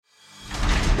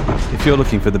If you're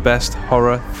looking for the best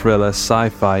horror, thriller,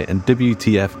 sci-fi and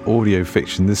WTF audio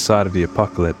fiction this side of the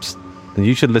apocalypse, then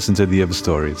you should listen to The Other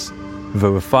Stories. With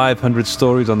over 500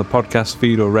 stories on the podcast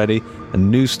feed already and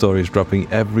new stories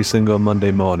dropping every single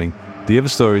Monday morning, The Other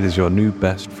Stories is your new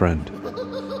best friend.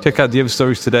 Check out The Other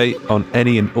Stories today on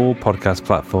any and all podcast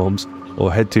platforms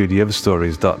or head to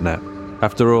theotherstories.net.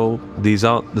 After all, these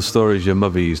aren't the stories your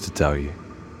mother used to tell you.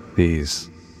 These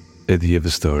are The Other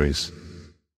Stories.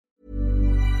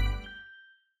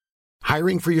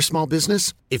 Hiring for your small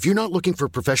business? If you're not looking for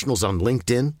professionals on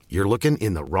LinkedIn, you're looking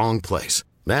in the wrong place.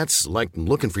 That's like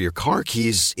looking for your car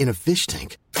keys in a fish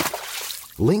tank.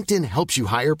 LinkedIn helps you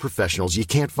hire professionals you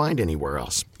can't find anywhere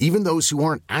else, even those who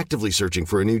aren't actively searching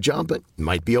for a new job but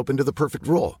might be open to the perfect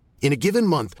role. In a given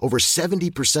month, over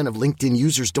 70% of LinkedIn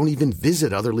users don't even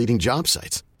visit other leading job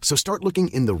sites. So start looking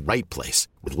in the right place.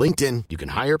 With LinkedIn, you can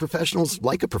hire professionals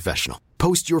like a professional.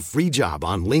 Post your free job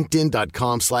on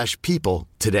linkedin.com/people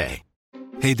today.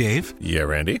 Hey, Dave. Yeah,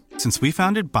 Randy. Since we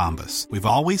founded Bombas, we've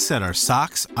always said our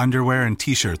socks, underwear, and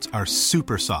T-shirts are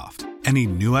super soft. Any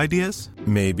new ideas?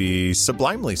 Maybe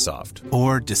sublimely soft.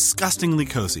 Or disgustingly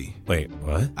cozy. Wait,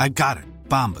 what? I got it.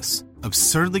 Bombas.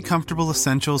 Absurdly comfortable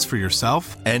essentials for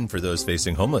yourself And for those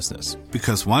facing homelessness.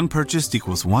 because one purchased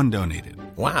equals one donated.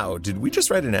 Wow, did we just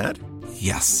write an ad?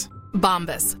 Yes.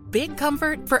 Bombas. Big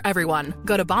comfort for everyone.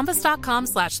 Go to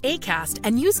bombas.com/ACAST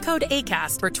and use code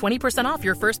ACAST for 20% off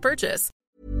your first purchase.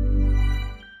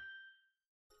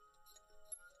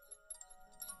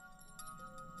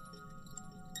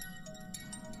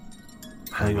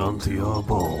 Hang on to your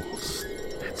balls.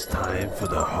 It's time for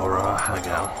the Horror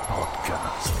Hangout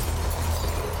Podcast.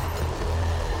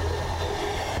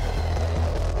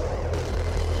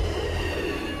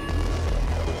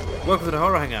 Welcome to the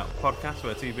Horror Hangout podcast,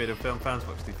 where two bearded film fans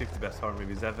watch the 50 best horror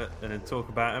movies ever and then talk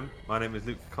about them. My name is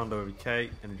Luke Kondo K,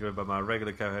 and I'm joined by my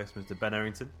regular co-host, Mr. Ben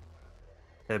Errington.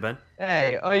 Hey, Ben.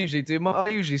 Hey, I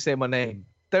usually say my name.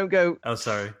 Don't go. Oh,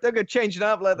 sorry. Don't go changing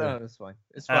up like that. Yeah. No, it's fine.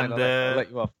 It's fine. And, I'll let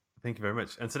you off. Thank you very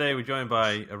much. And today we're joined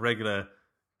by a regular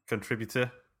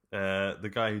contributor,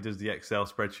 the guy who does the Excel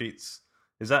spreadsheets.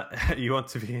 Is that you want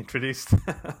to be introduced?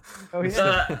 Oh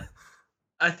yeah.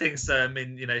 I think so. I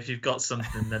mean, if you've got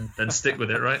something, then stick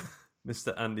with it, right?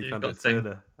 Mr. Andy You've Condit got thing.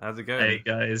 Turner. How's it going? Hey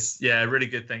guys, yeah, really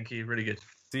good. Thank you, really good.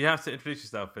 Do you have to introduce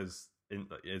yourself as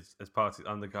part of,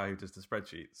 I'm the guy who does the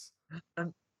spreadsheets?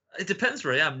 It depends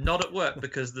where I am. Not at work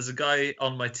because there's a guy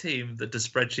on my team that does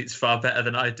spreadsheets far better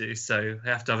than I do, so I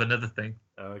have to have another thing.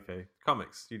 Oh, okay.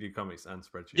 Comics. You do comics and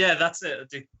spreadsheets. Yeah, that's it. I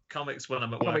do comics when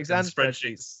I'm at Comics work and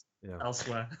spreadsheets Yeah.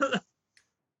 elsewhere.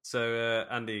 So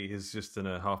Andy has just done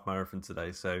a half marathon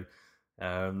today. So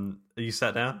are you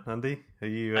sat down, Andy? Are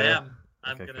you? I am.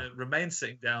 I'm okay, going to cool. remain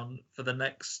sitting down for the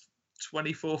next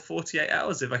 24, 48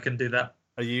 hours if I can do that.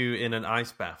 Are you in an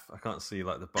ice bath? I can't see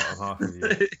like the bottom half of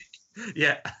you.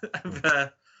 Yeah,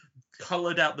 I've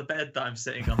hollowed out the bed that I'm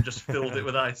sitting on, just filled it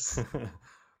with ice. I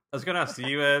was going to ask, do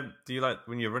you like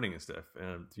when you're running and stuff?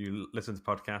 Do you listen to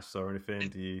podcasts or anything?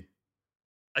 Do you?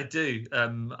 I do.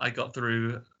 I got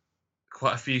through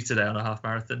quite a few today on a half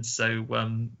marathon, so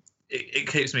it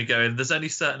keeps me going. There's only a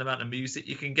certain amount of music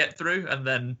you can get through, and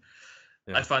then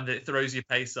I find that it throws your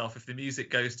pace off. If the music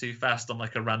goes too fast on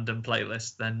like a random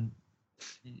playlist, then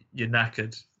you're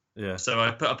knackered. Yeah. So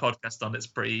I put a podcast on. It's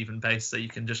pretty even pace, so you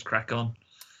can just crack on.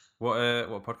 What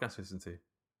podcast do you listen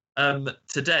to?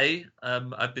 Today,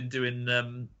 I've been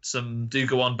doing some Do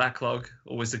Go On backlog.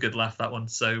 Always a good laugh, that one.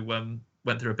 So went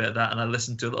through a bit of that, and I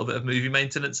listened to a little bit of Movie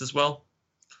Maintenance as well.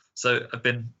 So I've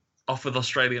been off with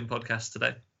Australian podcasts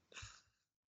today.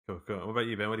 Cool. What about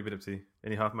you, Ben? What have you been up to?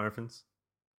 Any half marathons?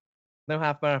 No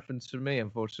half marathons for me,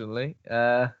 unfortunately.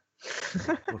 I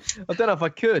don't know if I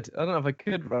could.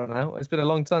 Run out. It's been a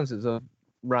long time since I've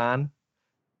ran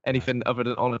anything other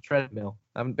than on a treadmill.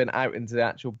 I haven't been out into the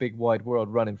actual big wide world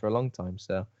running for a long time,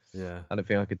 so Yeah. I don't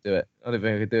think I could do it.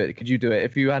 Could you do it?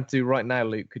 If you had to right now,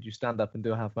 Luke, could you stand up and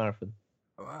do a half marathon?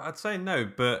 I'd say no,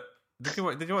 but did you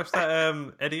watch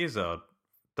that Eddie Izzard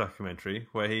documentary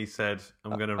where he said,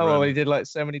 "I'm going to run"? Oh, well, he did like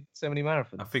so many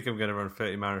marathons. I think I'm going to run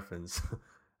 30 marathons,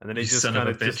 and then he You just son kind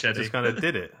of of a bitch, Eddie. just kind of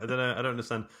did it. I don't know. I don't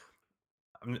understand.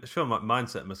 I'm sure my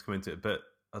mindset must come into it, but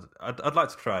I'd like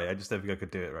to try. I just don't think I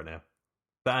could do it right now.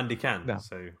 But Andy can, No.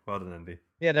 so well done, Andy.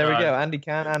 Yeah, there we Right. go. Andy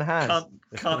can and has.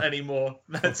 Can't anymore.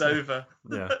 That's over.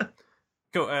 Yeah.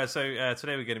 Cool. So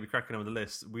today we're going to be cracking on with the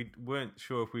list. We weren't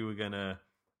sure if we were going to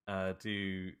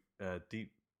do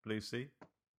Deep Blue Sea. Is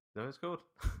that what it's called?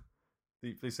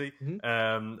 Deep Blue Sea.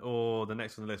 Mm-hmm. Or the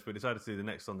next on the list. We decided to do the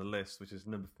next on the list, which is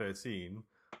number 13.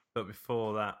 But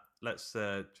before that, let's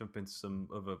jump into some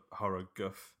other horror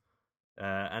guff.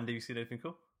 Andy, you seen anything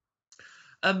cool?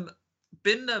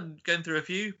 been going through a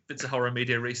few bits of horror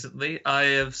media recently. I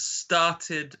have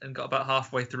started and got about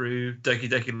halfway through Doki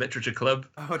Doki Literature Club.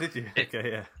 Oh, did you?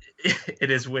 Okay, yeah.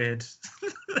 It is weird.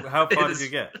 How far did you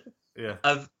get? Yeah.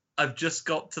 I've just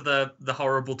got to the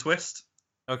horrible twist.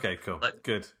 Okay, cool. Like,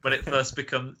 good. When it first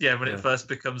becomes it first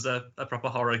becomes a proper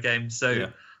horror game.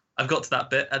 So I've got to that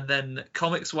bit, and then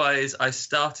comics wise, I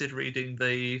started reading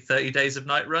the 30 Days of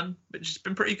Night Run, which has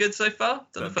been pretty good so far.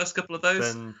 Done the first couple of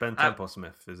those. Ben Temple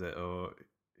Smith, is it, or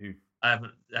who? I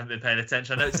haven't been paying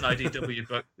attention. I know it's an IDW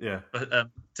book, but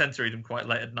tend to read them quite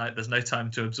late at night. There's no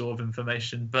time to absorb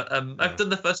information. But I've done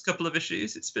the first couple of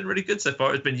issues. It's been really good so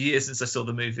far. It's been years since I saw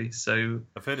the movie, so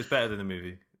I've heard it's better than the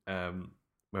movie.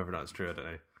 Whether or not it's true, I don't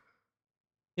know.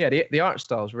 Yeah, the art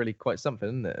style is really quite something,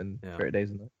 isn't it? And 30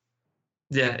 Days of Night.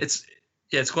 Yeah,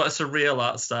 it's quite a surreal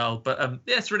art style, but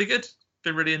it's really good.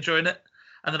 Been really enjoying it.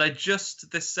 And then I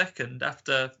just this second,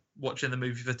 after watching the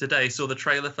movie for today, saw the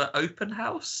trailer for Open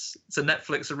House. It's a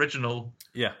Netflix original.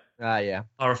 Yeah.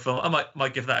 Horror film. I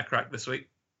might give that a crack this week.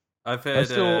 I've heard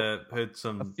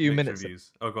some a few minutes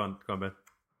reviews. Oh, go on, Ben.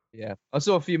 Yeah, I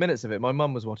saw a few minutes of it. My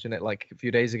mum was watching it like a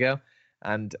few days ago,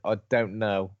 and I don't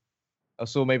know. I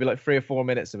saw maybe like 3 or 4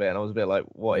 minutes of it, and I was a bit like,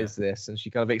 "What is this?" And she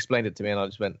kind of explained it to me, and I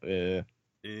just went,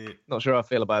 "Not sure how I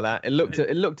feel about that." It looked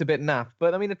a bit naff,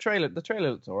 but I mean the trailer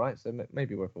looked all right, so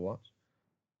maybe worth a watch.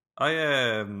 I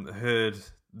heard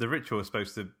The Ritual is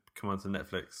supposed to come onto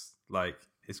Netflix. Like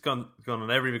it's gone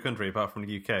on every country apart from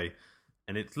the UK,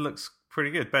 and it looks pretty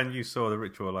good. Ben, you saw The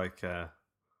Ritual, like I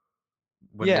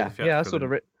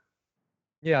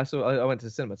saw I went to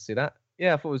the cinema to see that.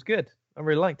 Yeah, I thought it was good. I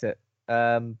really liked it.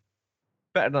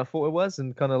 Better than I thought it was,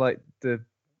 and kind of like the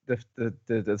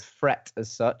threat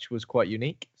as such was quite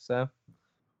unique. So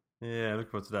yeah,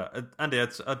 look forward to that. Andy, I'd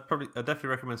definitely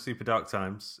recommend Super Dark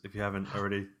Times if you haven't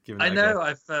already given it. I know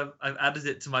I've added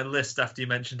it to my list after you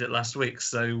mentioned it last week.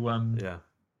 So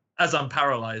as I'm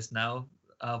paralyzed now,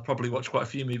 I'll probably watch quite a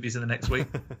few movies in the next week.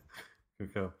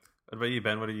 Cool. What about you,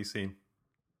 Ben? What have you seen?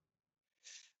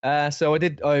 So I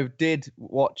did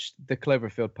watch the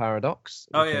Cloverfield Paradox.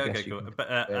 Oh yeah, okay, cool.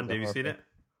 Andy, have you seen it?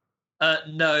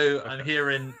 No, I'm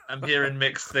hearing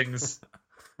mixed things.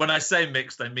 When I say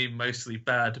mixed, I mean mostly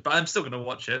bad, but I'm still going to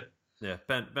watch it. Yeah,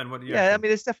 Ben, what do you? Yeah, reckon? I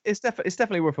mean it's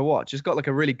definitely worth a watch. It's got like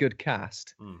a really good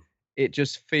cast. It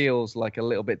just feels like a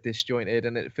little bit disjointed,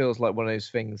 and it feels like one of those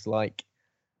things like.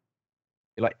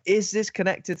 You're like, is this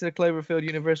connected to the Cloverfield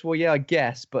universe? Well, yeah, I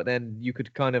guess, but then you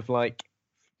could kind of like.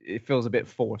 It feels a bit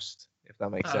forced, if that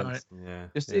makes sense. Right. Yeah.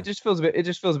 It just feels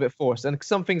a bit forced, and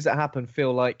some things that happen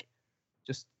feel like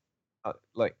just a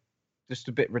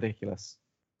bit ridiculous.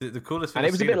 The coolest thing and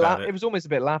it was it was almost a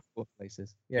bit laughable in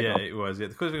places. Yeah, it was. Yeah,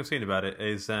 the coolest thing I've seen about it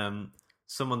is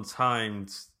someone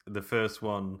timed the first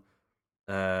one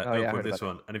with this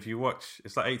one, and if you watch,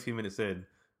 it's like 18 minutes in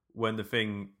when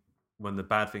the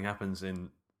bad thing happens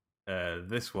in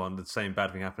this one, the same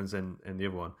bad thing happens in the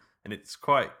other one. And it's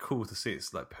quite cool to see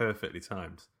it's like perfectly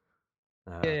timed.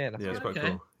 It's quite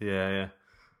cool. Yeah.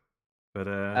 But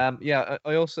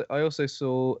I also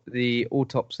saw the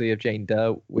Autopsy of Jane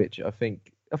Doe, which I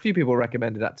think a few people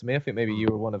recommended that to me. I think maybe you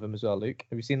were one of them as well, Luke.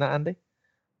 Have you seen that, Andy?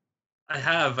 I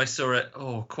have. I saw it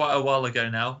quite a while ago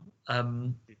now.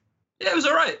 It was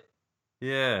all right.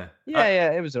 Yeah,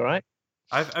 it was all right.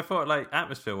 I thought like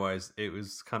atmosphere wise, it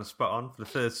was kind of spot on for the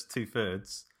first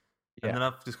 2/3. And then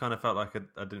I've just kind of felt like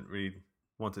I didn't really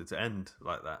want it to end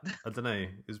like that. I don't know.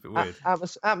 It was a bit weird.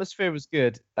 Atmosphere was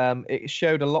good. It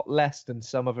showed a lot less than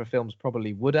some other films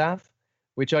probably would have,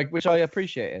 which I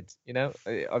appreciated. You know,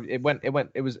 it went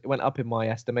up in my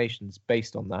estimations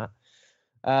based on that.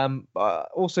 But I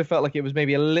also felt like it was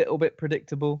maybe a little bit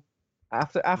predictable.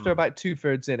 After about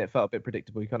 2/3 in, it felt a bit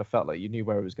predictable. You kind of felt like you knew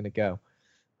where it was going to go.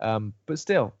 But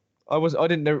still. I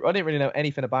didn't really know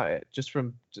anything about it. Just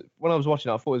from when I was watching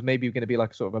it, I thought it was maybe going to be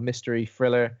like sort of a mystery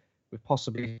thriller with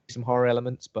possibly some horror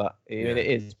elements, but it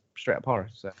is straight up horror.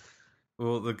 So,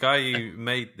 well, the guy who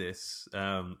made this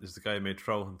is the guy who made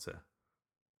Trollhunter.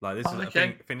 Like this is, okay.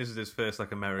 I think this is his first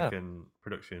like American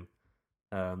production.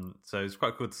 So it's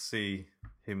quite cool to see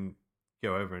him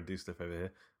go over and do stuff over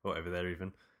here or over there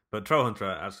even. But Trollhunter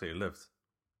I absolutely loved.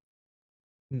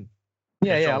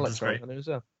 Yeah, I like Trollhunter as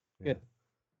well. Good.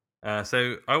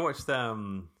 So I watched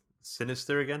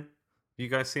Sinister again. Have you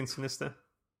guys seen Sinister?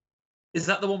 Is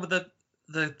that the one with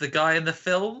the guy in the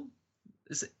film?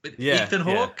 Is it with Ethan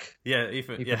Hawke? Yeah,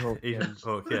 Ethan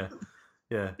Hawke.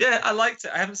 Yeah. Yeah, I liked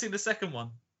it. I haven't seen the second one.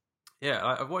 Yeah,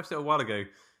 I watched it a while ago,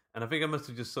 and I think I must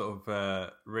have just sort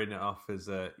of written it off as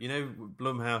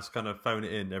Blumhouse kind of phone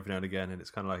it in every now and again, and it's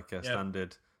kind of like a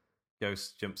standard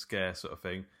ghost jump scare sort of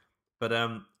thing. But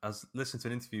I was listening to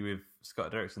an interview with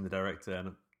Scott Derrickson, the director,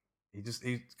 and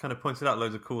he kind of pointed out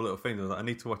loads of cool little things. I was like, I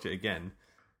need to watch it again.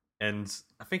 And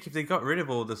I think if they got rid of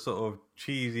all the sort of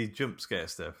cheesy jump scare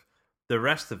stuff, the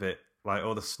rest of it, like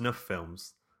all the snuff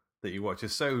films that you watch,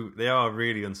 they are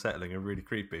really unsettling and really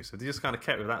creepy. So if they just kind of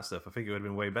kept with that stuff, I think it would have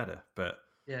been way better. But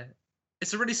yeah,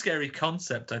 it's a really scary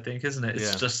concept, I think, isn't it?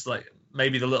 It's just like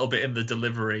maybe the little bit in the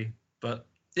delivery, but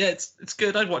yeah, it's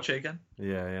good. I'd watch it again.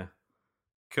 Yeah.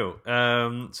 Cool.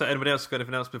 So anybody else got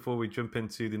anything else before we jump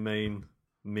into the main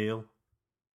meal?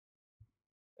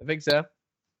 I think so.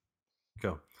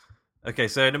 Cool. Okay,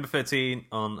 so number 13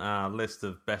 on our list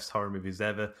of best horror movies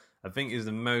ever, I think is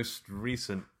the most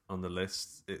recent on the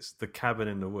list. It's The Cabin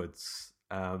in the Woods.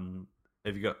 Have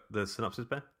you got the synopsis,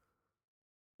 Ben?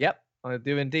 Yep, I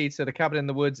do indeed. So The Cabin in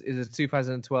the Woods is a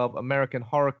 2012 American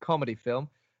horror comedy film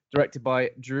directed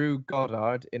by Drew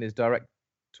Goddard in his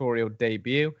directorial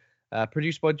debut.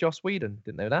 Produced by Joss Whedon.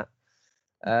 Didn't know that.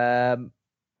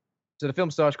 So the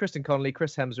film stars Kristen Connolly,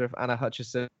 Chris Hemsworth, Anna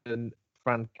Hutchison,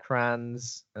 Fran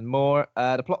Kranz, and more.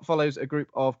 The plot follows a group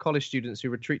of college students who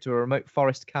retreat to a remote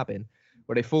forest cabin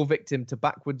where they fall victim to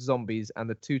backwoods zombies and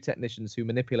the two technicians who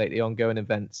manipulate the ongoing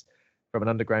events from an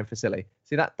underground facility.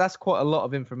 See, that's quite a lot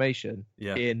of information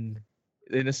in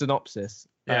a synopsis.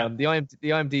 Yeah. The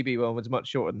IMDb one was much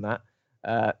shorter than that.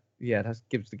 That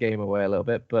gives the game away a little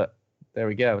bit, but there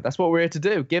we go. That's what we're here to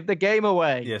do. Give the game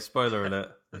away. Yeah, spoiler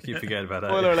alert. I keep forgetting about that.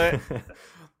 Spoiler alert.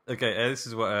 Okay, this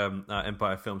is what our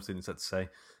Empire film students had to say.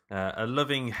 A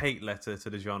loving hate letter to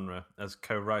the genre, as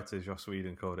co-writer Joss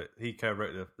Whedon called it. He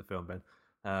co-wrote the film, Ben.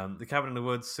 The Cabin in the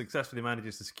Woods successfully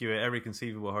manages to skewer every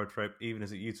conceivable horror trope, even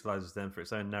as it utilizes them for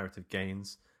its own narrative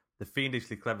gains. The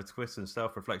fiendishly clever twist and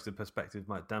self-reflexive perspective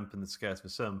might dampen the scares for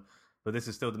some, but this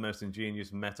is still the most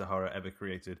ingenious meta-horror ever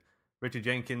created. Richard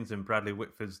Jenkins and Bradley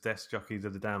Whitford's Desk Jockeys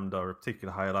of the Damned are a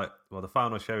particular highlight, while the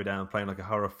final showdown, playing like a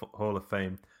horror hall of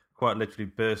fame, quite literally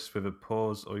bursts with a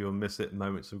pause or you'll miss it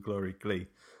moments of gory glee.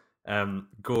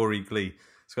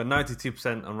 It's got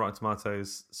 92% on Rotten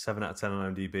Tomatoes, 7 out of 10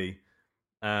 on IMDb.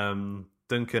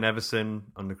 Duncan Everson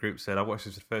on the group said, I watched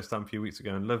this for the first time a few weeks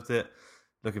ago and loved it.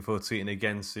 Looking forward to seeing it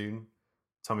again soon.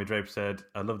 Tommy Drape said,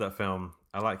 I love that film.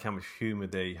 I like how much humour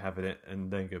they have in it and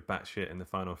then go batshit in the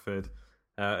final third.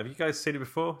 Have you guys seen it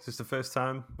before? Is this the first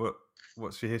time?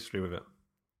 What's your history with it?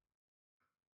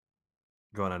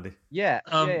 Go on, Andy. Yeah.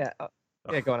 Go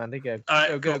on, Andy. Go. All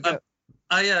right, go.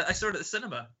 I saw it at the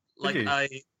cinema. I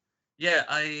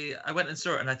went and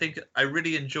saw it, and I think I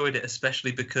really enjoyed it,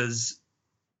 especially because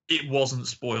it wasn't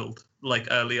spoiled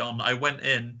early on. I went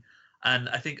in, and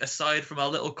I think aside from a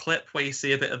little clip where you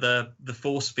see a bit of the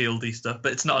force fieldy stuff,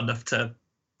 but it's not enough to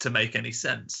make any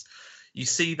sense. You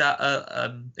see that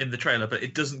in the trailer, but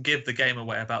it doesn't give the game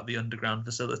away about the underground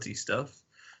facility stuff.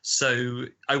 So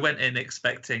I went in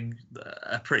expecting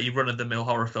a pretty run-of-the-mill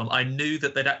horror film. I knew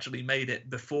that they'd actually made it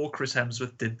before Chris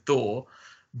Hemsworth did Thor,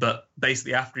 but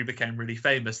basically after he became really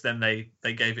famous, then they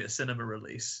gave it a cinema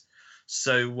release.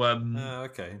 So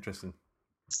okay, interesting.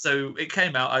 So it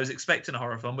came out. I was expecting a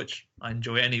horror film, which I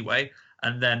enjoy anyway,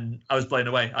 and then I was blown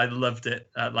away. I loved it.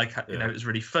 It was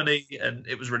really funny and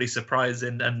it was really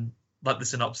surprising. And like the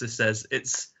synopsis says,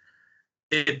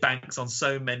 it banks on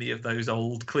so many of those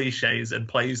old cliches and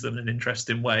plays them in an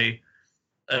interesting way.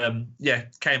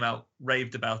 Came out,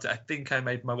 raved about it. I think I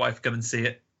made my wife come and see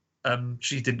it.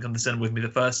 She didn't come to cinema with me the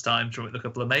first time. She went with a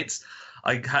couple of mates.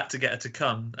 I had to get her to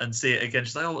come and see it again.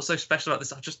 She's like, "Oh, what's so special about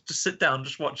this? Just sit down,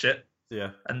 just watch it."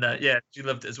 Yeah. And she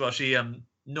loved it as well. She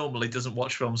normally doesn't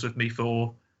watch films with me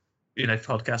for,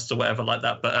 podcasts or whatever like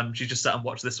that. But she just sat and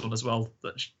watched this one as well.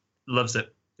 That she loves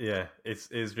it. Yeah,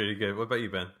 it's really good. What about you,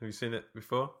 Ben? Have you seen it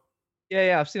before?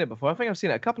 Yeah, I've seen it before. I think I've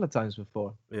seen it a couple of times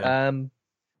before. Yeah.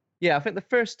 I think the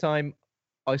first time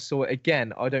I saw it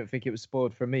again, I don't think it was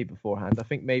spoiled for me beforehand. I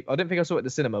don't think I saw it at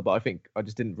the cinema, but I think I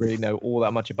just didn't really know all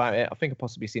that much about it. I think I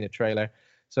possibly seen a trailer.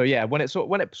 So yeah, when it sort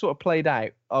of played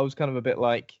out, I was kind of a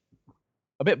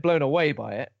bit blown away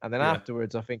by it. And then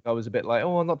afterwards, I think I was a bit like,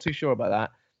 oh, I'm not too sure about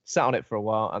that. Sat on it for a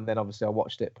while, and then obviously I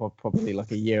watched it probably like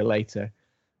a year later.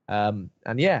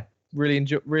 Really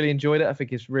enjoyed it. I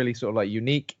think it's really sort of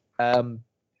unique.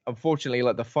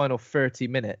 Unfortunately, the final 30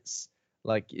 minutes,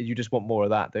 you just want more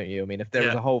of that, don't you? I mean, if there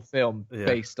was a whole film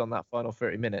based on that final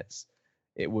 30 minutes,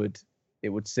 it would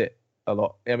sit a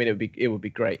lot. I mean, it would be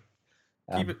great.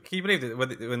 Can you believe that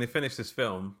when they finished this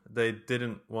film, they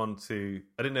didn't want to?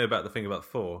 I didn't know about the thing about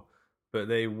Thor, but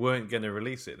they weren't going to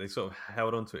release it. They sort of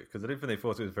held on to it because I didn't think they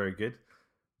thought it was very good.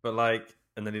 But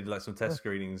and then they did some test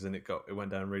screenings, and it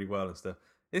went down really well and stuff.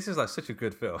 This is such a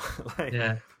good film.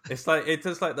 It's it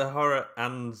does the horror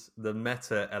and the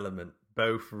meta element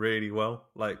both really well,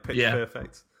 like pitch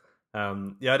perfect. I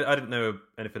didn't know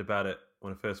anything about it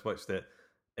when I first watched it,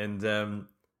 and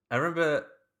I remember,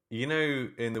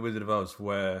 in The Wizard of Oz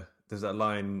where there's that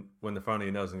line when they're finally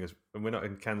in Oz and goes, "And we're not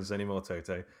in Kansas anymore,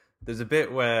 Toto." There's a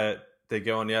bit where they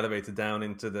go on the elevator down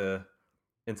into the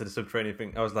subterranean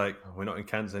thing. I was like, oh, we're not in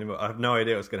Kansas anymore. I have no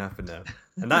idea what's going to happen now,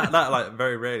 and that like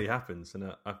very rarely happens.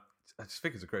 And I just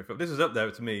think it's a great film. This is up there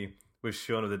to me with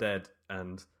Shaun of the Dead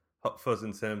and Hot Fuzz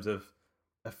in terms of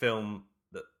a film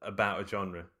about a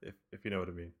genre, if you know what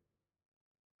I mean.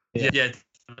 Yeah,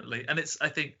 definitely. And I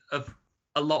think of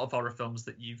a lot of horror films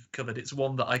that you've covered, it's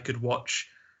one that I could watch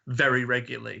very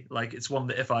regularly. Like, it's one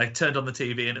that if I turned on the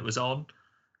TV and it was on,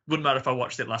 wouldn't matter if I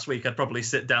watched it last week, I'd probably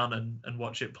sit down and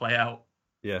watch it play out.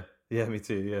 Yeah, me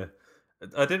too, yeah.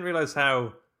 I didn't realise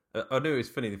how... I knew it was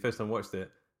funny the first time I watched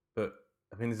it, but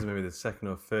I think this is maybe the second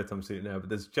or third time I've seen it now, but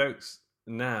there's jokes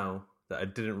now that I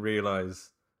didn't realise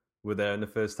were there in the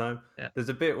first time. Yeah. There's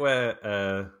a bit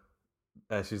where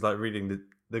she's like reading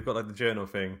they've got like the journal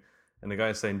thing, and the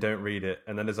guy's saying, "Don't read it,"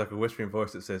 and then there's like a whispering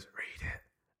voice that says, "Read it,"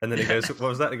 and then he goes, "What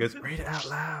was that?" And he goes, "Read it out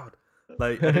loud."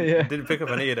 Like, I didn't pick up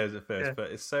on any of those at first,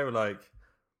 but it's so like,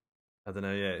 I don't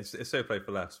know, yeah, it's so played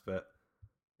for laughs, but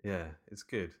yeah, it's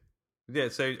good. Yeah,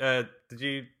 so did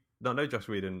you not know Joss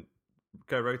Whedon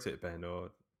co-wrote it, Ben, or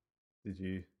did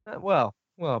you? Well,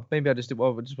 maybe I just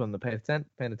wasn't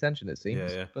paying attention, it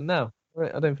seems. Yeah. But no,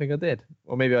 I don't think I did.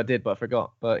 Or maybe I did, but I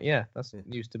forgot. But yeah, that's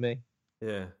news to me.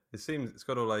 Yeah, it seems it's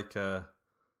got all like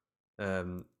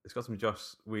it's got some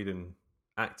Joss Whedon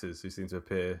actors who seem to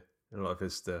appear in a lot of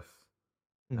his stuff.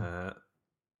 A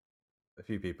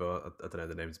few people, I don't know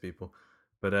the names of people,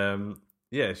 but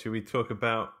yeah, should we talk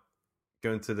about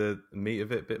going to the meat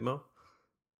of it a bit more?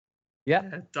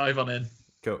 Yeah, dive on in.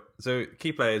 Cool. So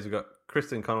key players, we've got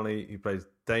Kristen Connolly, who plays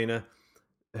Dana.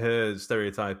 Her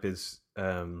stereotype is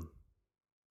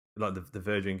like the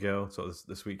virgin girl, sort of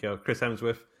the sweet girl. Chris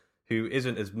Hemsworth, who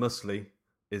isn't as muscly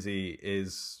as he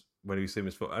is when we see him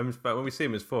as 4. But when we see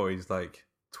him as 4, he's like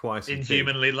twice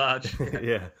inhumanly large.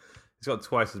 Yeah, he's got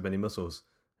twice as many muscles.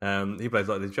 He plays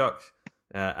like the jock.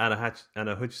 Anna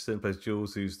Hutchison plays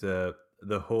Jules, who's the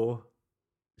whore.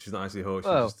 She's not actually a whore.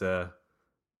 She's just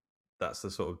that's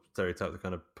the sort of stereotype that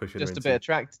kind of pushes her into. Just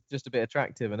a bit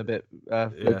attractive and a bit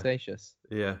flirtatious.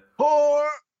 Yeah. Whore.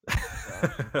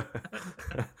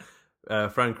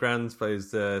 Frank Kranz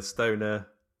plays Stoner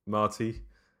Marty.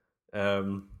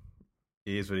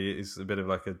 He's a bit of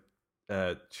like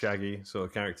a Shaggy sort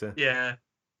of character. Yeah.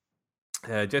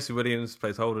 Jesse Williams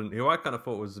plays Holden, who I kind of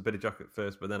thought was a bit of jock at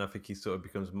first, but then I think he sort of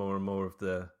becomes more and more of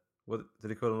the, what did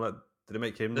he call him? Like, did they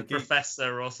make him the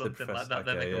professor or something like that? Okay,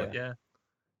 then they call it, yeah.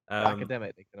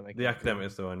 Academic. The academic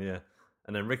is the one, yeah.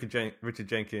 And then Richard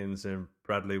Jenkins and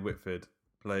Bradley Whitford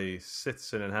play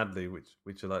Citizen and Hadley,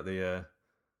 which are like they're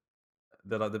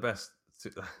like the best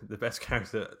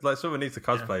character. Like, someone needs to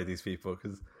cosplay these people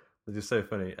because they're just so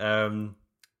funny.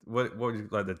 What would you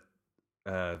like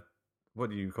what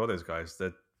do you call those guys?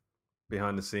 They're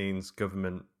behind the scenes,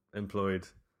 government employed.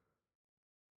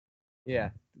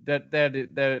 Yeah,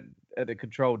 they're at the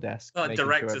control desk. Oh,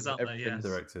 directors, aren't they? Yeah,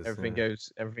 directors. Everything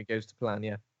goes to plan.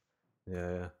 Yeah.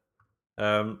 Yeah.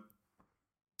 How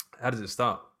does it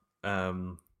start?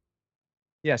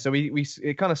 Yeah, so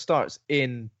it kind of starts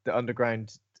in the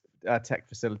underground tech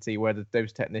facility where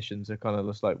those technicians are kind of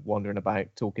just like wandering about,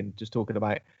 talking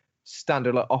about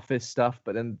standard like office stuff,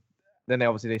 but then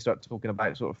they start talking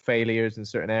about sort of failures in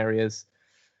certain areas,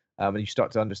 and you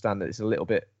start to understand that it's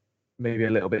maybe a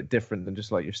little bit different than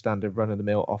just like your standard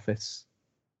run-of-the-mill office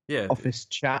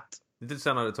chat. It didn't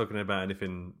sound like they're talking about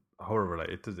anything horror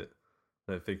related, does it?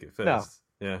 I don't think at first.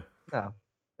 No. Yeah. No.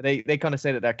 They kind of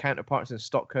say that their counterparts in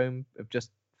Stockholm have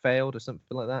just failed or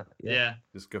something like that. Yeah.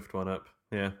 Just guffed one up.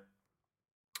 Yeah.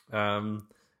 By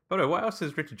the way, what else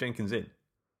is Richard Jenkins in?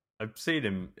 I've seen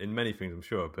him in many things, I'm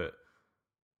sure, but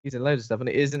he's in loads of stuff. And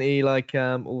isn't he like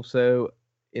also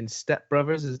in Step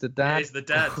Brothers as the dad? Yeah, he's the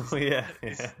dad. Oh, yeah.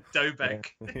 He's Dobek.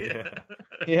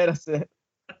 Yeah, that's it.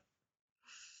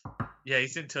 Yeah,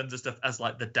 he's in tons of stuff as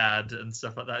like the dad and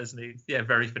stuff like that, isn't he? Yeah,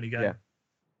 very funny guy. Yeah.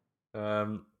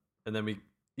 And then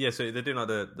so they're doing like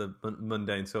the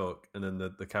mundane talk, and then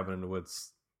the Cabin in the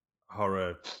Woods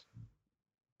horror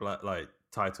like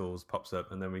titles pops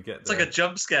up, and then we get it's like a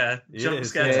jump scare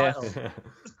title.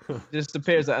 Just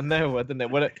appears out of nowhere, doesn't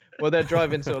it? Well, they're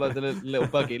driving sort of like the little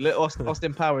buggy, little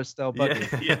Austin Powers style buggy.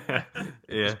 Yeah.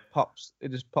 It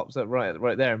just pops up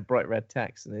right there in bright red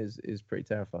text, and is pretty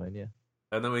terrifying. Yeah.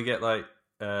 And then we get like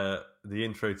the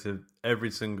intro to every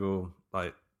single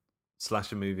like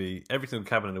slasher movie, every single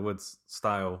Cabin in the Woods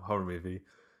style horror movie,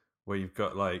 where you've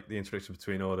got like the interaction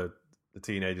between all the the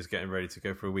teenagers getting ready to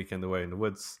go for a weekend away in the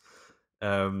woods.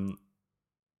 I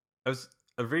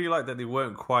really like that they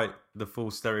weren't quite the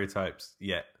full stereotypes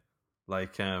yet.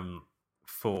 Like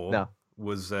Thor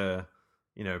was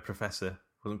professor,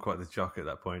 wasn't quite the jock at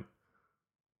that point.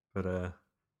 But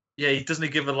he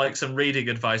doesn't give her like some reading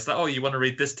advice, like, oh, you want to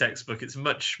read this textbook, it's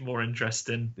much more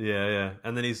interesting. Yeah.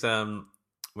 And then he's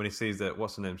when he sees that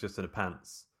what's her name's just in her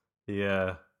pants, he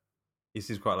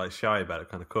seems quite like shy about it,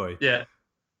 kind of coy. Yeah.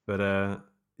 But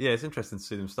it's interesting to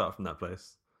see them start from that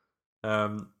place.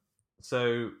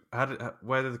 So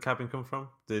where did the cabin come from?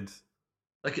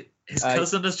 Like his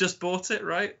cousin has just bought it,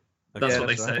 right? Okay. That's what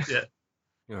they said. Yeah.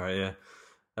 All right.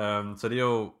 Yeah. So they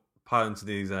all pile into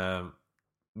these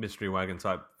mystery wagon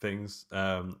type things,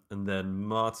 and then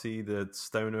Marty the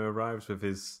stoner arrives with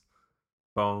his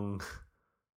bong.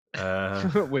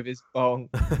 With his bong.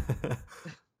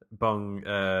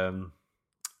 Bong.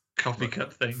 Coffee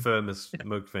cup thing. Thermos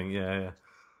mug thing. Yeah.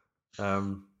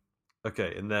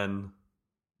 Okay, and then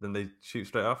they shoot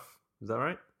straight off. Is that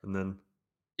right? And then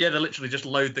they literally just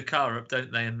load the car up,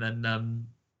 don't they? And then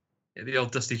the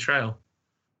old dusty trail.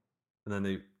 And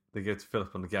then they go to fill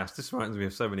up on the gas. This reminds me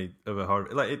of so many other horror.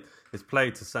 Like it's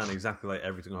played to sound exactly like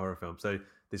every single horror film. So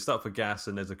they stop for gas,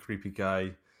 and there's a creepy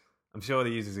guy. I'm sure they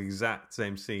use this exact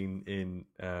same scene in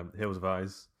Hills of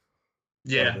Eyes.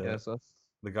 Yeah.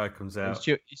 The guy comes out.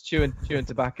 He's chewing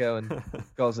tobacco and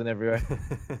gozzling everywhere.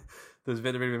 There's a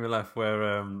bit of me laugh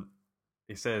where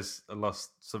he says, I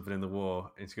lost something in the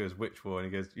war. And she goes, which war? And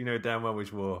he goes, you know damn well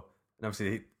which war. And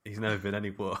obviously he's never been any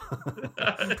war.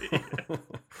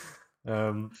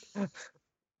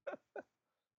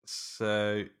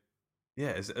 So,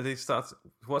 yeah,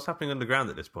 what's happening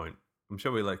underground at this point? I'm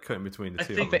sure we're like cutting between the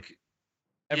two.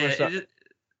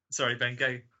 Sorry, Ben,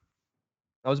 go.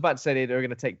 I was about to say they were going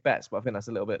to take bets, but I think that's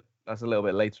a little bit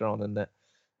later on in that.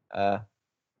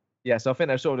 So I think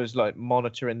they're sort of just like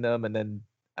monitoring them, and then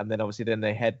obviously then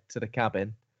they head to the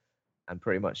cabin, and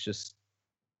pretty much just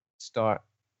start.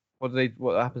 What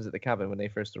happens at the cabin when they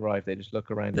first arrive? They just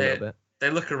look around a little bit. They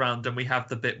look around, and we have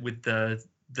the bit with the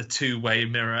two-way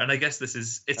mirror, and I guess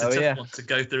it's a tough one to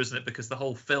go through, isn't it? Because the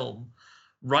whole film,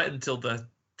 right until the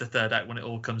third act when it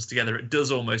all comes together, it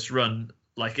does almost run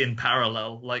like in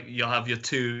parallel. Like you'll have your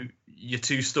two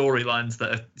storylines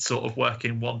that are sort of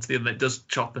working one to the other. It does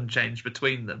chop and change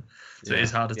between them, so it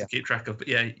is harder to keep track of. But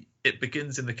it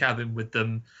begins in the cabin with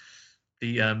them,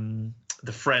 the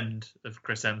friend of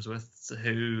Chris Hemsworth,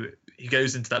 who he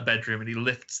goes into that bedroom and he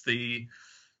lifts the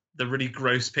really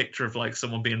gross picture of like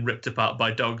someone being ripped apart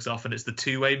by dogs off, and it's the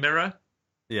two-way mirror.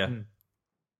 Yeah.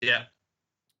 Yeah.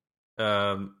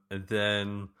 And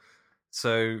then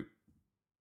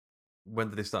when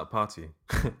did they start partying?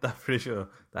 I'm pretty sure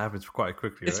that happens quite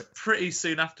quickly, right? It's pretty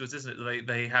soon afterwards, isn't it?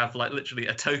 They have like literally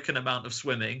a token amount of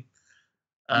swimming.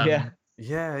 Yeah.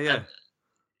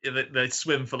 They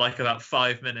swim for like about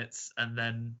 5 minutes and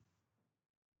then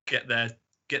get their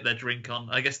drink on.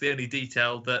 I guess the only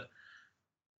detail that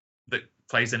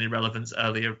plays any relevance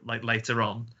later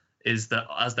on is that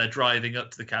as they're driving up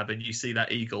to the cabin, you see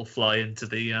that eagle fly into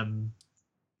the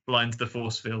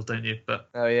force field, don't you? But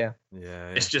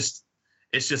it's just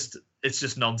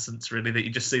nonsense, really, that you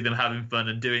just see them having fun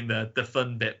and doing the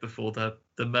fun bit before the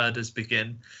murders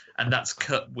begin, and that's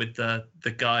cut with the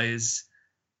guys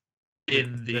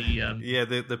in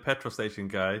the petrol station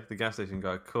guy, the gas station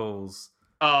guy calls.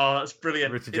 Oh, that's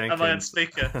brilliant! Richard Jenkins. Am I on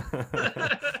speaker?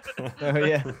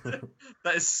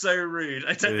 That is so rude.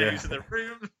 I don't know who's in the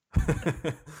room.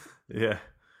 Yeah,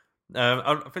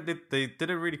 I think they did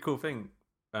a really cool thing.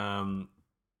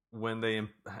 When they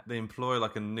employ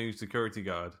like a new security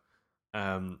guard,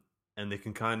 and they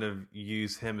can kind of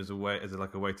use him as a way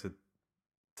to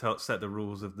set the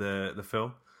rules of the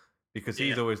film, because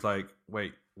he's always like,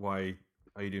 wait, why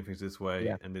are you doing things this way?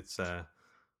 Yeah. And it's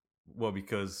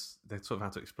because they sort of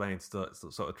have to explain to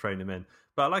sort of train him in.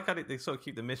 But I like how they sort of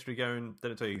keep the mystery going. They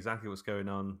don't tell you exactly what's going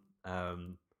on.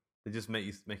 They just make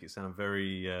it sound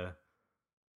very I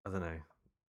don't know,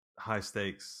 high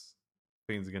stakes.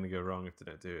 Things are going to go wrong if they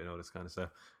don't do it and all this kind of stuff.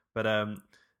 But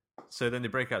so then they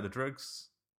break out the drugs.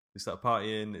 They start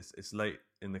partying. It's late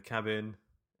in the cabin,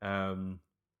 and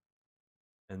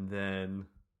then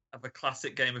have a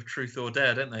classic game of truth or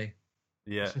dare, don't they?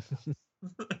 Yeah.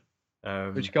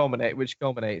 Which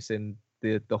culminates in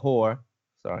the whore.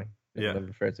 Sorry, yeah. I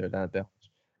referred to it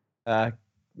now.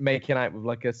 Making out with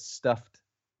like a stuffed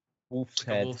wolf's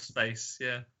head. A wolf's face.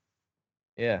 Yeah.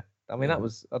 Yeah. I mean, that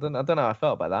was I don't know how I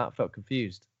felt about that. I felt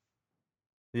confused.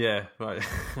 Yeah, right.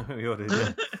 We all did.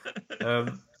 Yeah.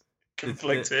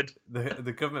 Conflicted.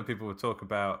 The government people will talk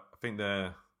about. I think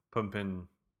they're pumping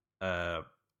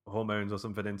hormones or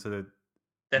something into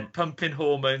they're pumping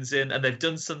hormones in, and they've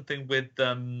done something with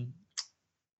the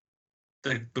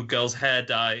girl's hair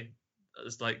dye.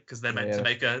 It's like because they're meant to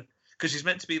make her, because she's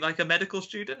meant to be like a medical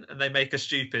student, and they make her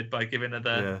stupid by giving her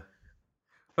the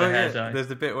hair dye. There's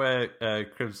the bit where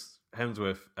Chris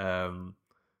Hemsworth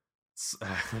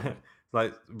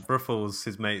like ruffles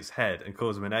his mate's head and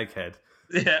calls him an egghead.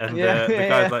 Yeah, and the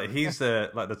guy's like, he's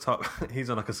like the top. He's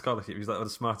on like a scholarship. He's like one of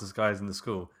the smartest guys in the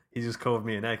school. He just called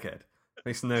me an egghead.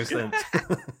 Makes no sense.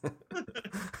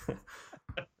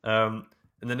 And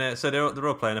then so they're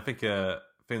all playing. I think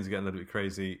things are getting a little bit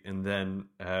crazy, and then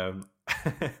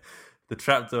the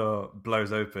trapdoor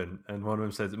blows open, and one of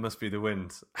them says, "It must be the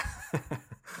wind."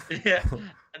 Yeah,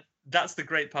 and that's the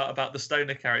great part about the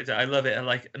Stoner character. I love it,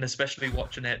 and especially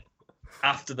watching it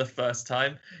after the first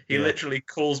time, he literally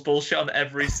calls bullshit on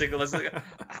every single.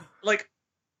 Like,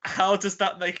 how does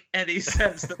that make any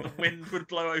sense that the wind would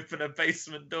blow open a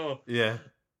basement door? Yeah,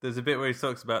 there's a bit where he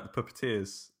talks about the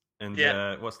puppeteers, and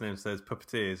what's the name says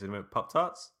puppeteers, and he went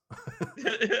Pop-Tarts.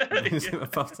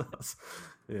 Pop-Tarts.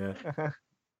 Yeah,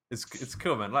 it's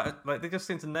cool, man. Like they just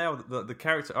seem to nail the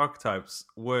character archetypes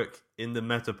work in the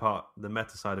meta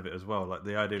side of it as well. Like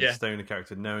the idea of the Stoner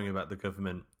character knowing about the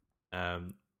government,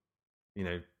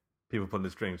 people pulling the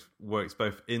strings, works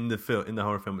both in the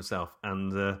horror film itself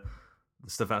and the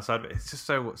stuff outside of it. It's just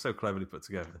so cleverly put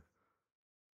together.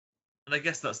 And I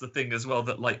guess that's the thing as well,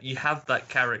 that like you have that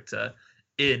character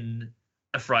in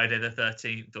a Friday the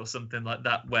 13th or something like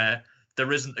that, where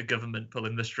there isn't a government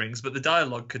pulling the strings, but the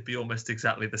dialogue could be almost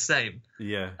exactly the same.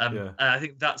 And I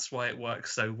think that's why it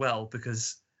works so well,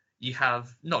 because you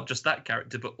have not just that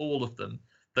character, but all of them.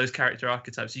 Those character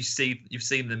archetypes, you've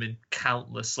seen them in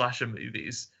countless slasher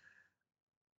movies,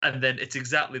 and then it's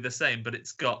exactly the same, but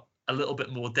it's got a little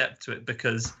bit more depth to it,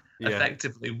 because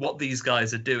effectively what these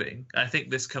guys are doing, I think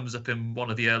this comes up in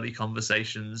one of the early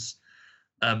conversations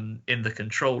in the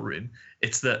control room,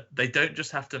 it's that they don't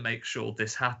just have to make sure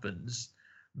this happens,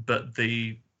 but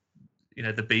the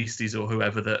beasties or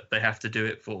whoever that they have to do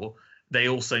it for, they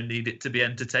also need it to be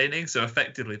entertaining. So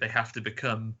effectively they have to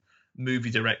become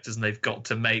movie directors, and they've got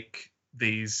to make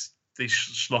these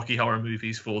schlocky horror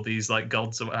movies for these like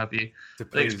gods or what have you. To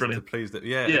please them.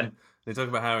 Yeah. And they talk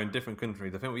about how in different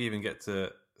countries, I think we even get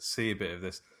to see a bit of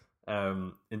this.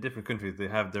 In different countries, they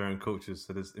have their own cultures.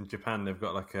 So in Japan, they've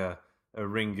got like a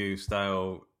Ringu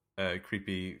style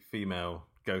creepy female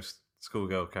ghost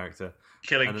schoolgirl character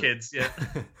killing kids. Yeah,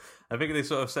 I think they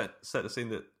sort of set the scene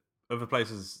that other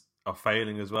places are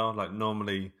failing as well. Like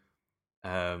normally,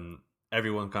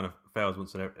 everyone kind of fails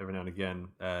once and every now and again,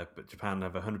 but Japan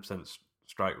have 100%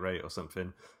 strike rate or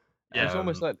something. Yeah,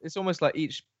 it's almost like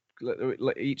each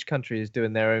country is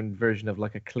doing their own version of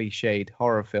like a cliched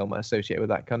horror film associated with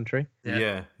that country.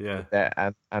 Yeah.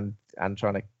 And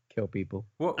trying to kill people.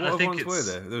 What ones were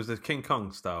there? There was a King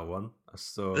Kong style one. I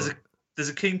saw. There's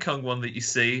a King Kong one that you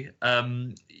see.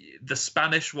 The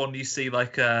Spanish one you see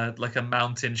like a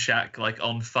mountain shack like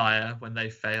on fire when they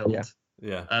failed.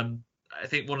 Yeah. I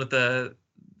think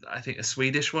a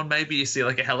Swedish one maybe you see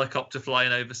like a helicopter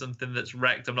flying over something that's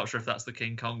wrecked. I'm not sure if that's the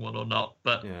King Kong one or not,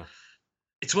 but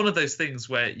it's one of those things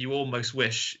where you almost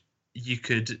wish you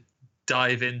could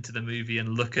dive into the movie and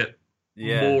look at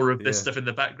more of this stuff in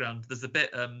the background. There's a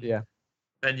bit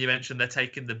Ben, you mentioned they're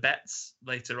taking the bets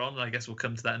later on, and I guess we'll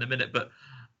come to that in a minute, but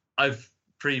I've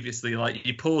previously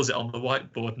you pause it on the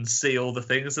whiteboard and see all the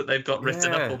things that they've got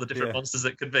written up, all the different monsters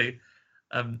it could be.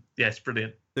 It's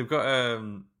brilliant. They've got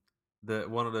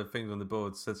one of the things on the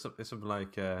board says something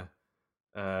like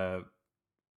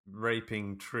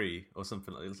raping tree or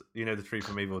something like, the tree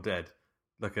from Evil Dead,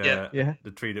 like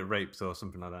the tree that rapes or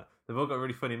something like that. They've all got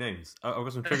really funny names. I've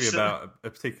got some trivia about a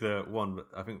particular one, but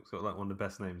I think it's got like one of the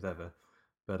best names ever.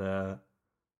 But I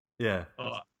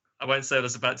won't say what I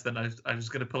was about to. Then I was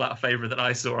going to pull out a favourite that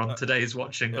I saw on today's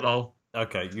watching, but I'll.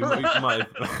 Okay, you might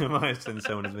have seen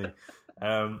someone as me.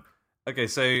 Okay,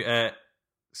 so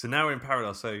now we're in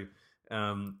parallel. So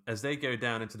as they go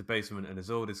down into the basement, and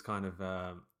there's all this kind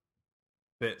of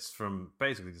bits from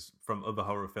basically just from other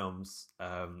horror films.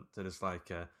 So there's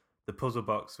like the puzzle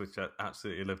box, which I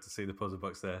absolutely love to see the puzzle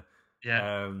box there.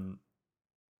 Yeah.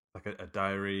 Like a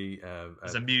diary.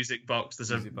 There's a music box.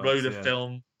 There's a roll of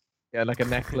film. Yeah, like a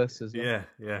necklace as well.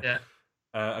 Yeah.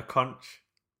 A conch.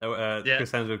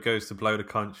 Chris Hemsworth goes to blow the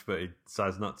conch, but he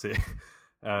decides not to.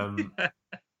 And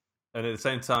at the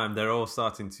same time, they're all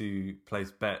starting to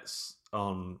place bets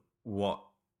on what.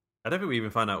 I don't think we even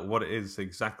find out what it is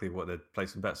exactly what they're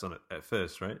placing bets on at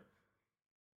first, right?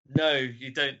 No,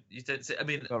 you don't. See, I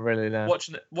mean, not really. No.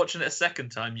 Watching it a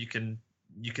second time, you can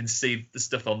see the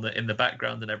stuff in the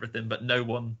background and everything, but no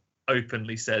one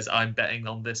openly says I'm betting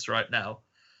on this right now.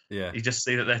 Yeah. You just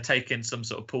see that they're taking some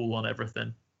sort of pool on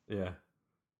everything. Yeah.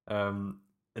 And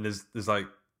there's a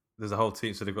whole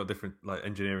team, so they've got different like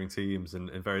engineering teams and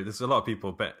there's a lot of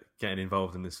people getting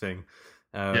involved in this thing.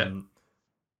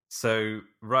 So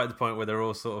right at the point where they're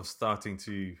all sort of starting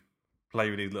to play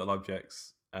with these little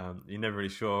objects, you're never really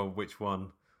sure which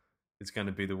one is going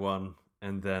to be the one.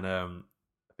 And then I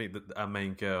think that our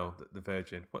main girl, the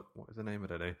Virgin, what is the name? I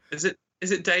don't know. Is it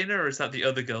Dana, or is that the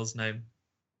other girl's name?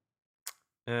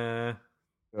 Dana,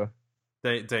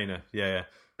 yeah.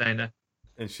 Dana.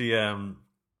 And she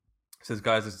says,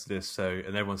 guys, listen to this.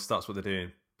 And everyone stops what they're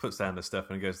doing, puts down the stuff,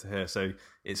 and it goes to her. So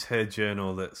it's her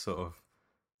journal that sort of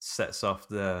sets off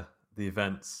the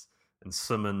events and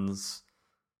summons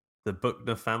the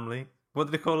Buckner family. What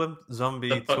do they call them?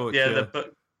 Zombie torture. Yeah,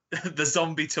 the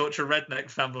zombie torture redneck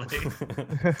family.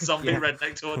 Zombie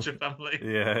redneck torture family.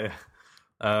 Yeah.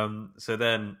 So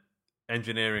then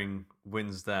engineering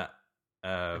wins that.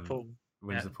 The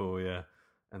pool, yeah.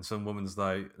 And some woman's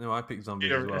like, no, I picked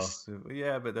zombies as well.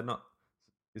 Yeah, but they're not.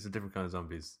 It's a different kind of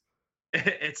zombies.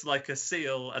 It's like a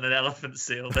seal and an elephant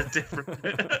seal. They're different.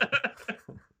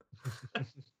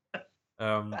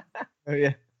 Oh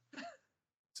yeah.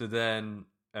 So then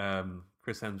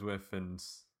Chris Hemsworth and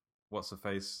what's her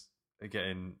face are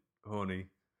getting horny.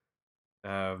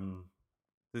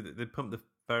 They pump the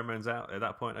pheromones out at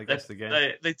that point, I guess.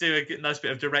 Again, they do a nice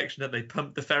bit of direction that they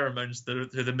pump the pheromones through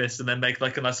the mist and then make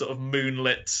like a nice sort of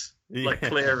moonlit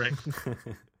clearing.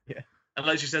 Yeah. And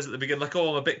like she says at the beginning, like, oh,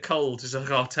 I'm a bit cold. She's like,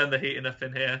 oh, I'll turn the heating up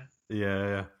in here.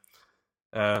 Yeah.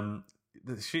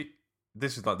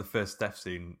 This is like the first death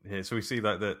scene here. So we see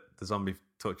like the zombie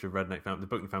torture redneck family, the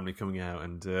Buckner family coming out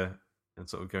and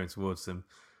sort of going towards them.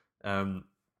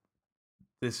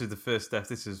 This is the first death.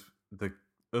 This is the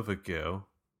other girl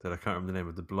that I can't remember the name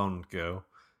of, the blonde girl.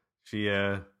 She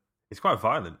it's quite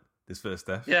violent, this first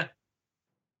death. Yeah.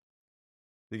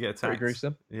 They get attacked. Pretty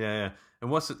gruesome. Yeah.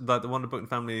 And what's it, like the one of the Buckner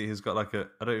family has got like I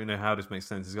don't even know how this makes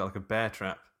sense. He's got like a bear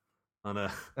trap on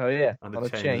a on a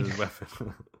chain as a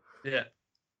weapon. Yeah.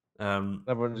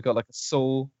 Everyone's got like a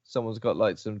saw. Someone's got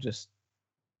like some just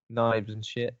knives and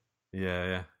shit.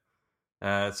 Yeah.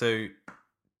 So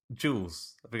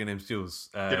Jules, I think her name's Jules.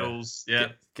 Jules, yeah.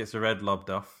 Gets her head lobbed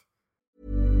off.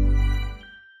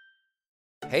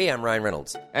 Hey, I'm Ryan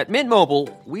Reynolds. At Mint Mobile,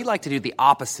 we like to do the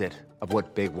opposite of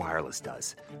what Big Wireless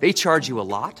does. They charge you a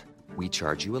lot, we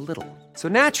charge you a little. So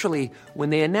naturally, when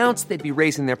they announced they'd be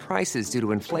raising their prices due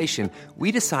to inflation,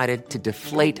 we decided to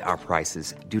deflate our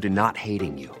prices due to not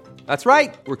hating you. That's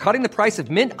right. We're cutting the price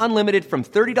of Mint Unlimited from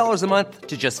 $30 a month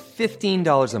to just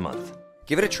 $15 a month.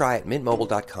 Give it a try at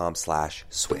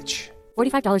mintmobile.com/switch.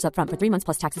 $45 up front for 3 months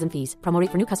plus taxes and fees. Promo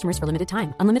rate for new customers for limited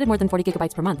time. Unlimited more than 40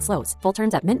 gigabytes per month. Slows full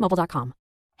terms at mintmobile.com.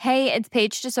 Hey, it's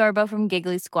Paige DeSorbo from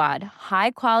Giggly Squad.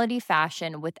 High quality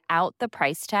fashion without the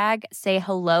price tag. Say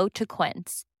hello to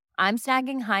Quince. I'm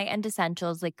snagging high-end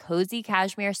essentials like cozy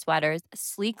cashmere sweaters,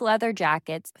 sleek leather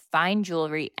jackets, fine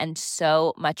jewelry, and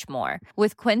so much more.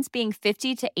 With Quince being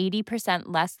 50 to 80%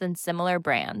 less than similar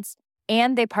brands.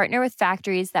 And they partner with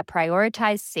factories that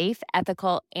prioritize safe,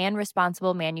 ethical, and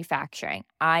responsible manufacturing.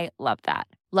 I love that.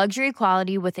 Luxury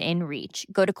quality within reach.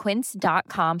 Go to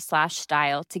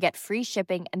quince.com/style to get free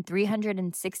shipping and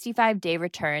 365-day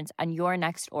returns on your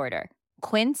next order.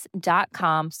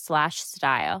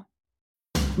 Quince.com/style.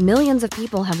 Millions of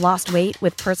people have lost weight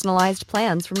with personalized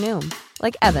plans from Noom.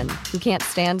 Like Evan, who can't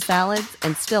stand salads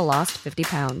and still lost 50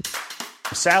 pounds.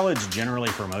 Salads generally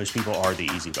for most people are the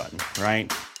easy button,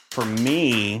 right? For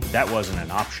me, that wasn't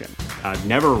an option. I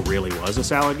never really was a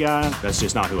salad guy. That's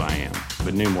just not who I am.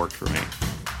 But Noom worked for me.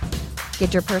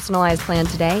 Get your personalized plan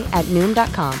today at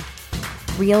Noom.com.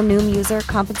 Real Noom user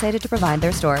compensated to provide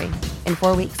their story. In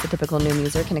 4 weeks, the typical Noom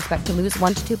user can expect to lose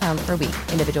 1 to 2 pounds per week.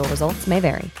 Individual results may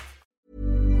vary.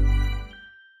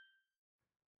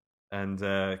 And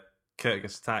Kurt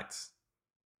gets attacked.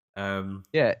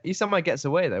 Yeah, he somehow gets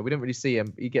away though. We didn't really see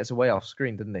him. He gets away off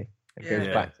screen, didn't he? And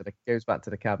goes back to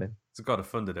the cabin. It's a god of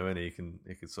thunder, though, isn't he?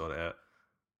 He can sort it out.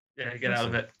 Yeah, get out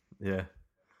of it. Yeah.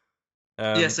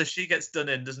 So she gets done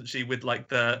in, doesn't she, with like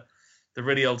the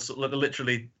really old,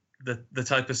 literally the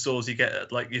type of saws you get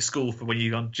at like your school for when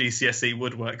you're on GCSE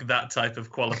woodwork, that type of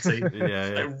quality. Yeah.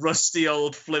 Like rusty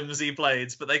old flimsy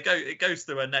blades, but it goes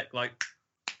through her neck like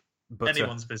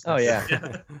anyone's business. Oh yeah.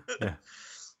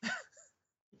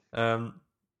 Yeah.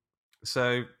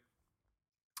 So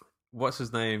what's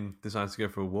his name decides to go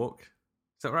for a walk.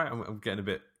 Is that right? I'm getting a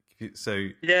bit confused. So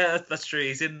yeah, that's true.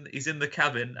 He's in the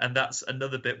cabin, and that's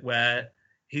another bit where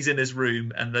he's in his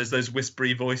room, and there's those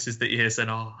whispery voices that you hear saying,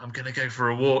 "Oh, I'm gonna go for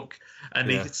a walk," and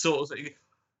he sort of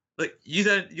like,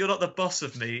 you're not the boss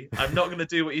of me. I'm not gonna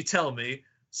do what you tell me,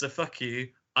 so fuck you.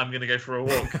 I'm going to go for a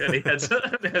walk. And he heads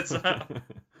out.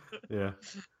 Yeah.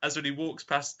 As when he walks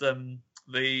past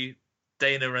the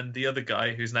Dana and the other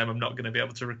guy, whose name I'm not going to be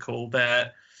able to recall,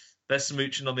 they're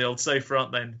smooching on the old sofa,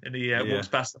 aren't they? And he walks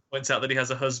past and points out that he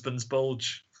has a husband's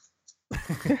bulge.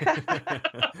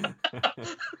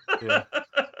 Yeah.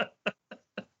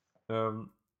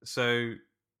 So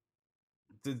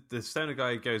the stoner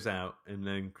guy goes out, and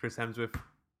then Chris Hemsworth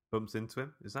bumps into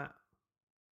him. Is that?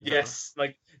 Yes,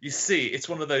 like you see, it's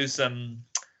one of those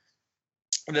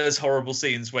horrible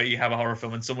scenes where you have a horror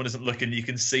film and someone isn't looking. You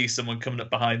can see someone coming up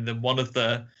behind them. One of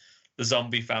the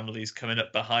zombie families coming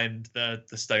up behind the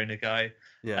stoner guy,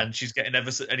 and she's getting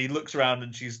and he looks around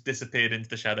and she's disappeared into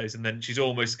the shadows, and then she's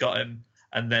almost got him,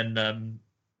 and then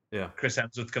Chris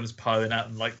Hemsworth comes piling out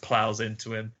and like plows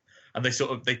into him, and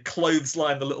they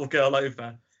clothesline the little girl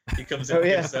over. He comes in and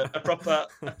gives a proper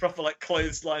like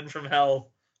clothesline from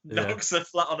hell. Knocks her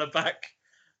flat on her back,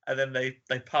 and then they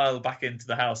pile back into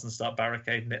the house and start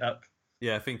barricading it up.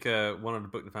 Yeah, I think one of the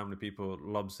Buckner family people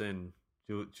lobs in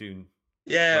June.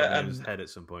 His head at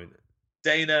some point.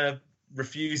 Dana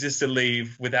refuses to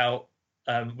leave without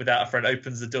a friend.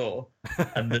 Opens the door,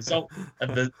 and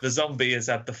the zombie has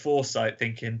had the foresight,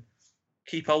 thinking,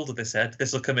 "Keep hold of this head.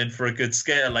 This will come in for a good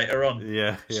scare later on."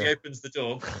 Yeah. She opens the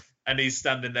door, and he's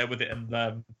standing there with it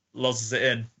and lozes it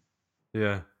in.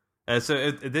 Yeah. So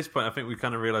at this point, I think we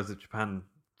kind of realised that Japan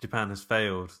has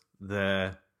failed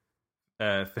their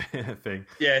thing.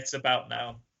 Yeah, it's about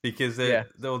now. Because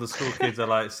all the school kids are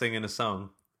like singing a song.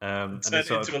 And turned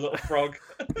into a little frog.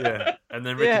 Yeah. And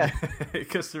then it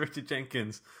goes to Richard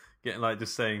Jenkins getting like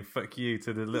just saying "fuck you"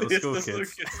 to the little school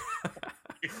kids.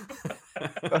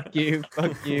 Fuck you,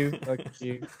 fuck you, fuck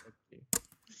you, fuck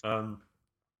you.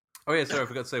 Oh yeah, sorry, I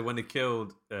forgot to say when they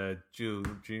killed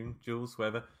Jules,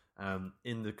 whatever.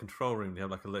 In the control room, they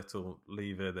have like a little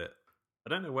lever that I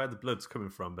don't know where the blood's coming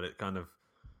from, but it kind of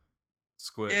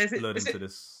squirts blood into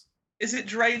this. Is it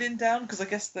draining down? Because I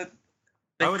guess they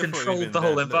controlled the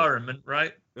whole environment,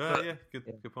 right? Yeah,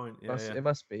 good point. Yeah, It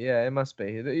must be. Yeah, it must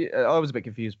be. I was a bit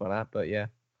confused by that, but yeah.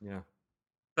 Yeah.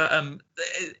 But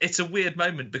it's a weird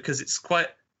moment because it's quite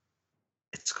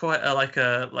like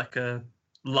a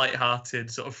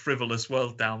light-hearted sort of frivolous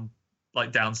world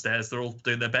downstairs. They're all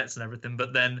doing their bets and everything,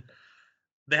 but then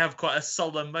they have quite a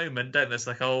solemn moment, don't they? It's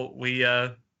like, oh, we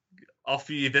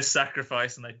offer you this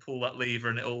sacrifice, and they pull that lever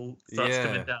and it all starts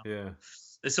coming down. Yeah.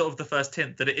 It's sort of the first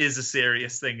hint that it is a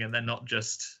serious thing and they're not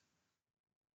just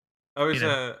having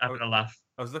a laugh.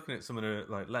 I was looking at some of the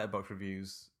like Letterboxd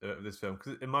reviews of this film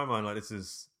because in my mind, like this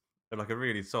is like a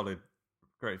really solid,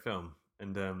 great film.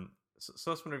 And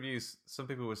saw some reviews. Some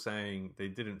people were saying they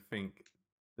didn't think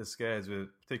the scares were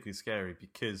particularly scary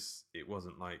because it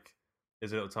wasn't like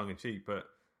it's a little tongue in cheek. But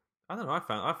I don't know. I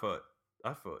thought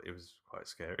it was quite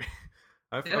scary.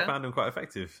 I found them quite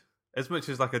effective, as much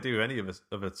as like I do any of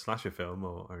a slasher film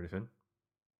or anything.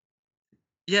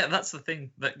 Yeah, that's the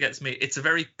thing that gets me. It's a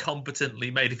very competently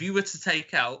made. If you were to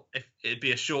take out, it'd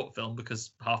be a short film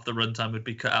because half the runtime would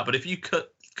be cut out. But if you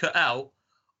cut out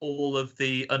all of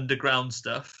the underground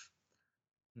stuff,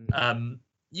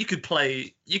 you could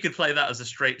play that as a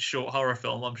straight short horror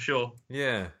film. I'm sure.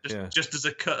 Yeah, just as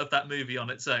a cut of that movie on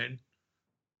its own.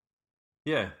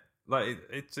 Yeah, like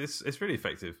it's really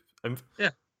effective.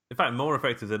 Yeah, in fact, more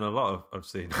effective than a lot I've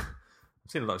seen. I've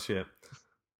seen a lot of shit,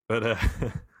 but.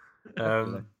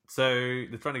 So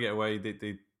they're trying to get away.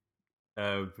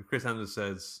 Chris Hemsworth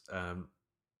says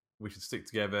we should stick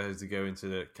together as they go into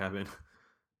the cabin,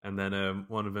 and then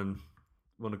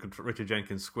Richard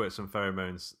Jenkins squirts some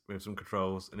pheromones with some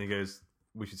controls, and he goes,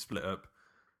 "We should split up."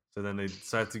 So then they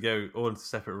decide to go all into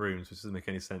separate rooms, which doesn't make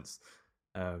any sense.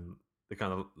 They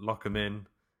kind of lock them in.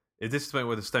 Is this the point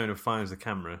where the stoner finds the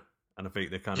camera, and I think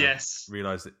they kind of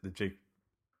realise that the jig,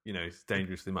 is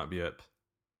dangerous. They might be up.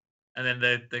 And then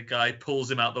the guy pulls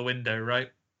him out the window,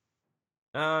 right?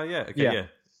 Yeah. Okay, yeah.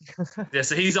 Yeah,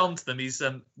 so he's onto them. He's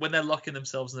when they're locking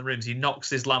themselves in the rooms, he knocks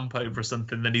his lamp over or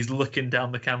something. Then he's looking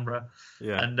down the camera,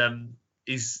 and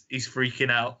he's freaking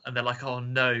out. And they're like, "Oh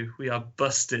no, we are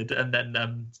busted!" And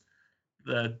then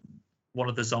one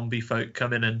of the zombie folk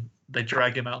come in and they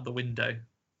drag him out the window,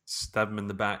 stab him in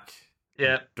the back,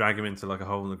 drag him into like a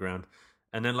hole in the ground.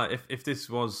 And then like if this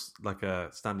was like a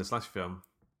standard slash film,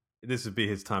 this would be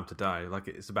his time to die. Like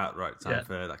it's about the right time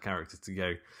for that character to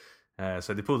go.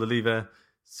 So they pull the lever,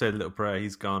 say a little prayer,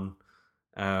 he's gone.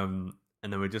 And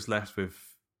then we're just left with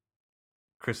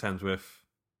Chris Hemsworth,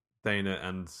 Dana,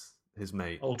 and his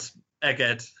mate. Old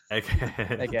Egghead. They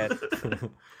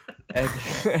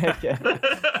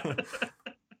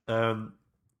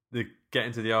get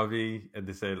into the RV and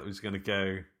they say, "Look, we're just going to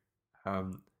go."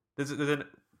 There's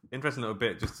interesting little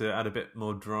bit just to add a bit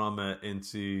more drama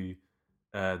into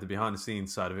the behind the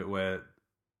scenes side of it, where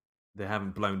they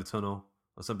haven't blown the tunnel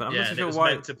or something. I'm not sure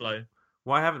why meant to blow.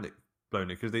 Why haven't they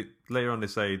blown it? Because later on they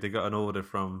say they got an order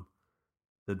from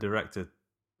the director.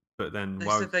 But then they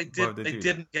why said they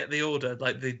didn't get the order.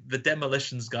 Like the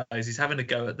demolitions guys, he's having a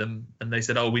go at them, and they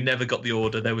said, "Oh, we never got the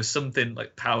order. There was something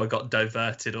like power got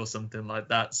diverted or something like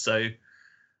that." So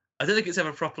I don't think it's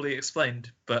ever properly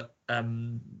explained. But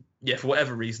for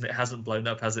whatever reason, it hasn't blown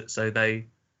up, has it? So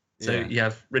you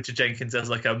have Richard Jenkins as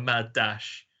like a mad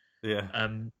dash. Yeah.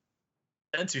 And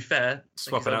to be fair,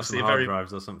 swapping out some hard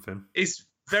drives or something. He's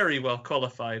very well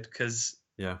qualified because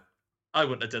yeah. I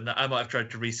wouldn't have done that. I might have tried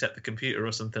to reset the computer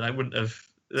or something. I wouldn't have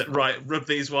rub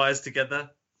these wires together.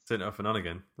 Turn it off and on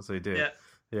again. That's what he did.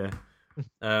 Yeah.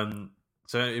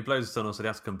 So he blows the tunnel, so they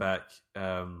have to come back.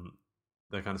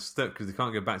 They're kind of stuck because they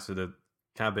can't go back to the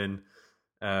cabin.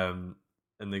 And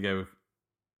they go,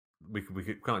 we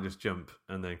can't just jump.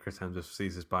 And then Chris Hemsworth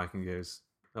sees his bike and goes,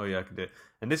 "Oh yeah, I can do it."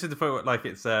 And this is the point where, like,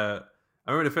 it's. I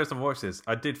remember the first time I watched this,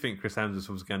 I did think Chris Hemsworth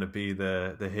was going to be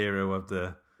the hero of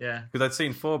the. Yeah, because I'd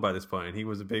seen Thor by this point, and he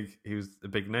was a big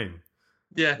name.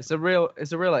 Yeah, it's a real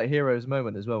like hero's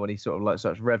moment as well when he sort of like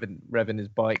starts revving his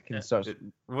bike and starts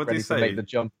what ready did he say? To make the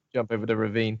jump over the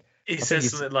ravine. He says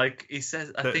something like, I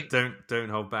think don't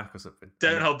hold back or something.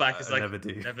 Don't hold back. It's like never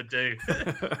do.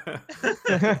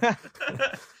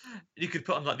 You could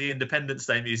put on like the Independence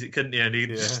Day music, couldn't you? And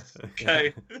he'd go.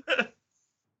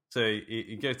 So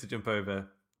he goes to jump over,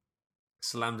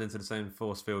 slams into the same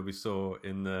force field we saw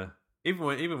in the.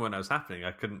 Even when that was happening,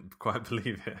 I couldn't quite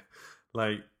believe it.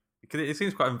 Like, cause it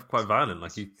seems quite violent.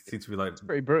 Like, he seems to be like... It's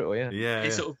pretty brutal, yeah. Yeah. He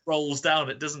sort of rolls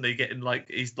down it, doesn't he?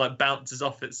 He's like bounces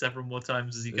off it several more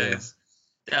times as he goes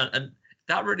down. And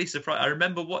that really surprised... I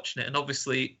remember watching it, and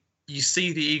obviously you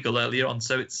see the eagle earlier on,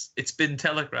 so it's been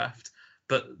telegraphed.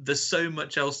 But there's so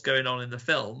much else going on in the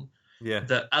film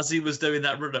that as he was doing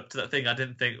that run up to that thing, I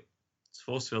didn't think, it's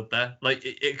force field there. Like,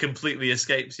 it completely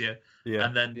escapes you. Yeah.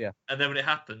 And then when it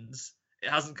happens, it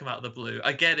hasn't come out of the blue.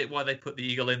 I get it why they put the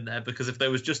eagle in there, because if there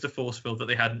was just a force field that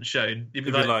they hadn't shown, you'd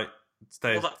be like that's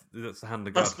the hand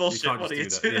of God. That's bullshit. You can't what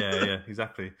just are do you that. Yeah,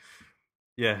 exactly.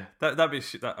 Yeah, that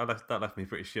left me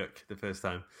pretty shook the first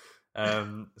time.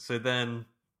 So then,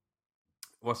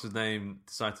 what's his name?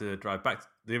 Decided to drive back.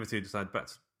 The other two decided to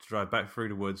drive back through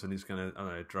the woods, and he's going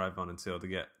to drive on until they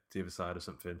get to the other side or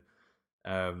something.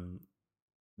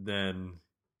 Then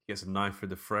he gets a knife through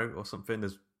the throat or something.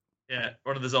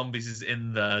 One of the zombies is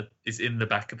in the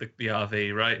back of the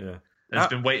RV, right? Yeah, and he's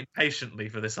been waiting patiently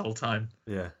for this whole time.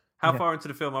 Yeah. How far into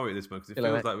the film are we at this moment? Because it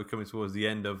feels like we're coming towards the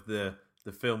end of the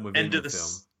film within the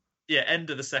film. Yeah, end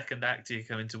of the second act you're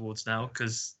coming towards now,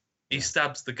 because he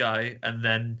stabs the guy, and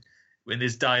then in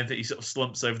his dying thing, he sort of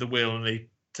slumps over the wheel and he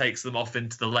takes them off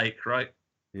into the lake, right?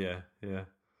 Yeah.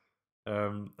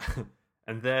 And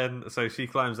then, so she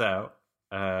climbs out,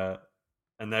 and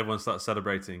everyone starts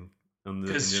celebrating in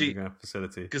the underground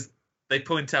facility. Because they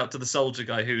point out to the soldier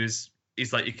guy he's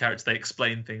like your character they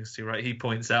explain things to, right? He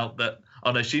points out that,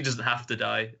 oh no, she doesn't have to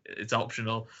die, it's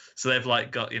optional. So they've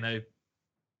like got,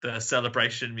 the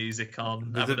celebration music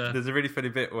on. There's a really funny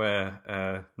bit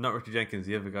where not Richard Jenkins,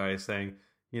 the other guy, is saying,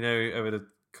 over the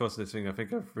course of this thing, I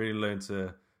think I've really learned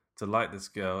to like this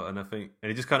girl, and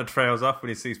he just kind of trails off when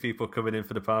he sees people coming in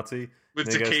for the party with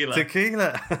tequila.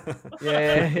 Tequila.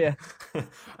 Yeah.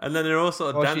 And then they're all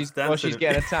sort of dancing. While she's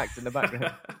getting attacked in the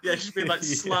background. Yeah, she's been like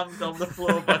slammed on the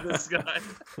floor by this guy.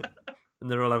 And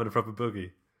they're all having a proper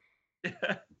boogie.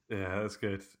 Yeah, that's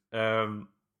good. And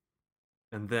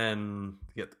then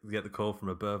get the call from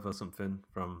above or something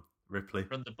from Ripley.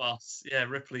 From the boss. Yeah,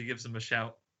 Ripley gives him a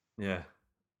shout. Yeah.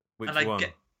 Which and one?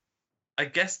 I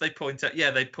guess they point out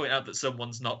that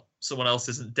someone else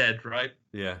isn't dead, right?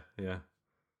 Yeah.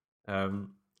 I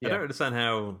don't understand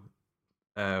how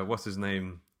what's his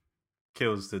name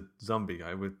kills the zombie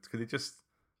guy. Because he just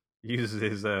uses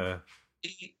his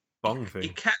bong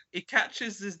thing. He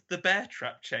catches the bear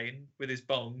trap chain with his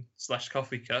bong /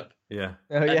 coffee cup. Yeah.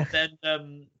 And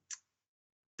then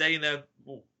Dana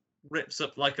rips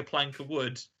up like a plank of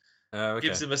wood. Okay.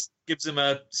 Gives him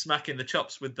a smack in the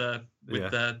chops with the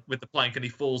plank, and he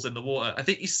falls in the water. I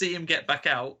think you see him get back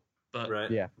out, but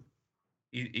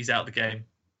he's out the game.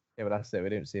 Yeah, but that's it. We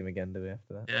don't see him again, do we?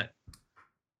 After that? Yeah.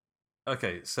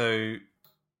 Okay, so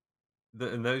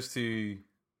and those two.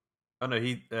 Oh no,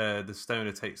 the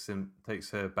stoner takes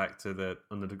her back to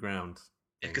under the ground.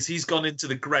 Yeah, because he's gone into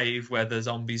the grave where the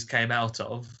zombies came out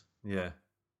of. Yeah.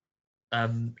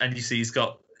 And you see he's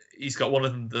got one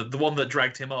of them, the one that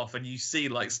dragged him off, and you see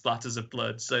like splatters of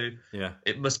blood. So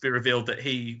it must be revealed that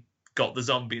he got the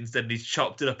zombie instead, and he's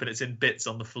chopped it up and it's in bits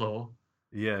on the floor.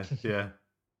 Yeah.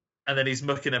 And then he's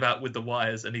mucking about with the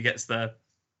wires, and he gets the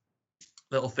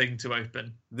little thing to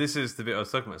open. This is the bit I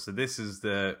was talking about. So this is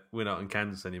the we're not in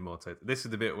Kansas anymore. This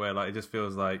is the bit where like it just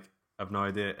feels like I've no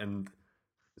idea. And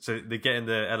so they get in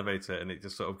the elevator, and it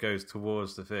just sort of goes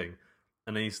towards the thing,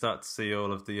 and then you start to see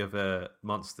all of the other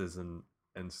monsters and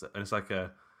it's like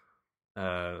a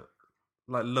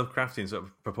like Lovecraftian sort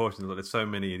of proportions. Like there's so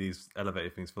many of these elevator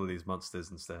things full of these monsters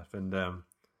and stuff, and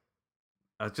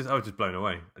I was just blown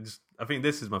away. I think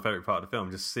this is my favorite part of the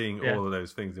film, just seeing all of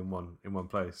those things in one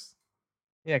place.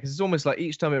 Yeah, because it's almost like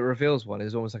each time it reveals one,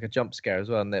 it's almost like a jump scare as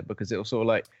well, isn't it? Because it'll sort of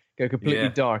like go completely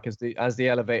dark as the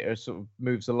elevator sort of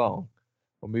moves along,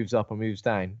 or moves up or moves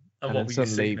down, and then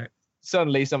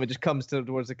suddenly something just comes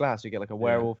towards the glass. You get like a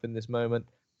werewolf in this moment.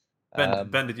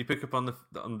 Ben, did you pick up on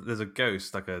there's a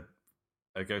ghost, like a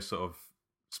ghost sort of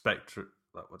spectre,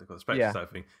 like what they call it, spectre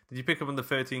type thing. Did you pick up on the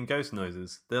 13 ghost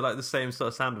noises? They're like the same sort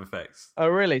of sound effects. Oh,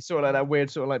 really? Sort of like that weird,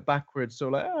 sort of like backwards,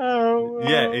 sort of like oh.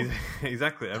 Yeah,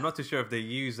 exactly. I'm not too sure if they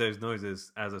use those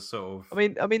noises as a sort of.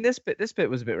 I mean, this bit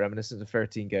was a bit reminiscent of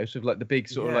 13 Ghosts, with like the big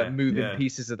sort of like moving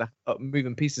pieces of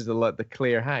like the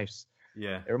clear house.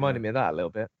 Yeah, it reminded me of that a little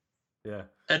bit. Yeah,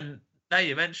 and now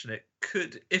you mention it,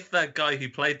 if that guy who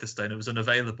played the stoner was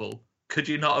unavailable, could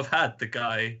you not have had the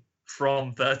guy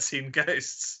from 13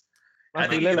 Ghosts?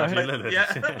 Matthew Lillard.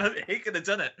 Yeah, he could have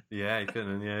done it. Yeah, he could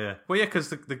have. Yeah. Well, yeah, because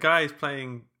the guy is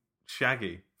playing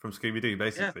Shaggy from Scooby Doo,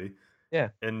 basically. Yeah.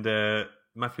 And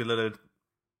Matthew Lillard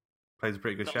plays a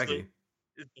pretty good Shaggy.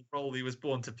 The role he was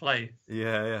born to play.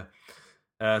 Yeah.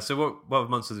 So what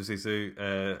monsters do we see?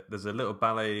 So there's a little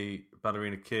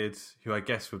ballerina kid who I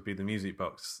guess would be the music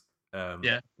box.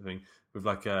 Thing with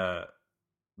like a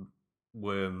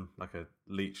worm, like a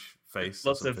leech face.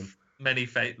 Lots of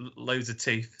loads of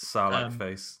teeth. Sarlacc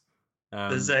face.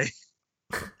 There's a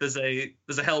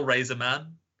Hellraiser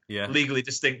man. Yeah. Legally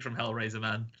distinct from Hellraiser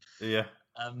man. Yeah.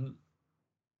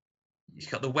 You've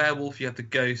got the werewolf. You have the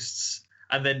ghosts,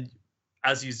 and then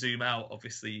as you zoom out,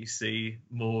 obviously you see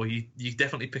more. You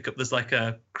definitely pick up. There's like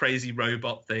a crazy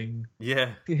robot thing.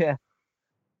 Yeah.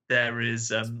 There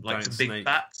is like some big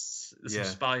bats. There's some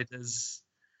spiders.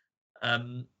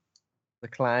 The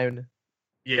clown.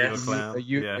 Yes. A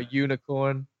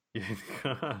unicorn.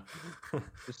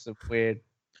 Just some weird.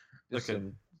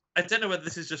 I don't know whether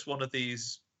this is just one of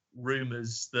these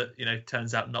rumors that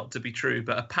turns out not to be true,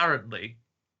 but apparently,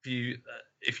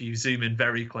 if you zoom in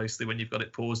very closely when you've got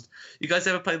it paused, you guys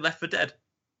ever play Left 4 Dead?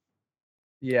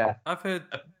 Yeah, I've heard.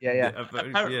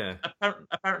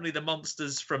 Apparently, the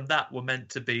monsters from that were meant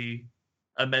to be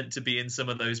in some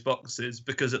of those boxes,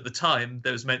 because at the time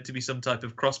there was meant to be some type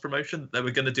of cross promotion. They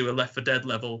were going to do a Left 4 Dead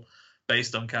level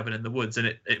based on Cabin in the Woods, and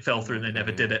it fell through, and they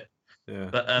never did it. Yeah.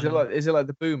 But is it like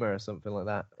the Boomer or something like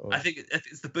that? Or... I think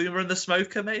it's the Boomer and the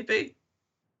Smoker, maybe.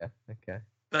 Yeah. Okay.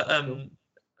 But cool.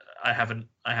 I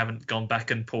haven't gone back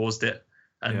and paused it,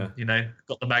 and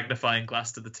got the magnifying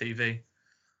glass to the TV.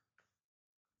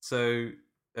 So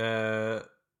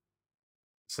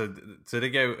they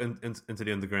go into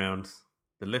the underground.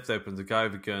 The lift opens. A guy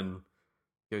with a gun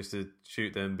goes to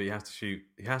shoot them, but he has to shoot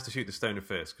the stoner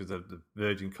first, because the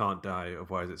virgin can't die,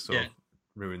 otherwise it's sort of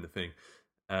ruin the thing.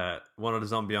 One of the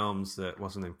zombie arms that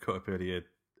wasn't named cut up earlier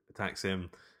attacks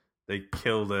him. They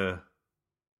kill the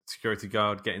security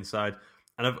guard, get inside,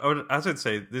 and I would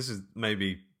say this is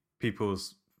maybe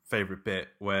people's favorite bit,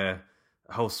 where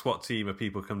a whole SWAT team of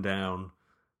people come down,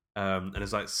 and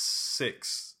there's like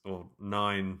 6 or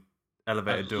 9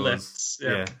 elevator doors. Lifts,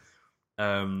 yeah.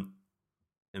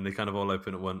 And they kind of all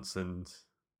open at once, and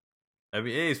I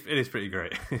mean it is pretty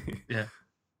great. Yeah.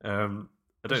 I don't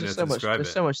know how to describe it.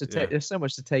 There's so much to take. There's so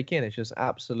much to take in. It's just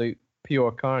absolute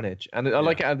pure carnage, and I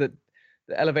like how the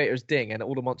elevators ding and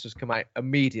all the monsters come out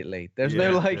immediately. There's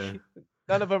no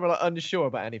none of them are like unsure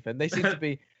about anything. They seem to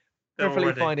be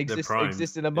perfectly fine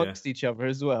existing amongst each other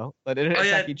as well. Like they don't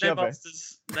attack each other.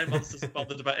 No monsters are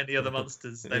bothered about any other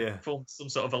monsters. They've formed some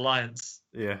sort of alliance.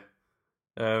 Yeah.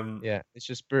 It's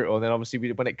just brutal. And then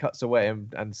obviously when it cuts away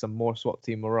and some more SWAT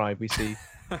team arrive, we see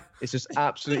it's just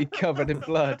absolutely covered in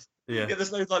blood. Yeah.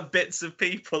 There's no like bits of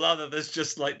people, other there's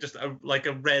just a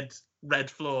red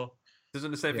floor.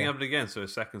 Doesn't the same thing happen again? So a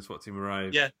second SWAT team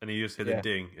arrives, and you just hit a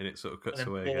ding, and it sort of cuts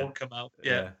away again. More come out.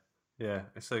 Yeah,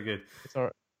 it's so good.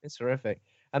 It's horrific,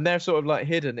 and they're sort of like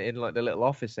hidden in like the little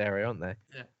office area, aren't they?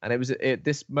 Yeah. And it was at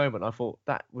this moment I thought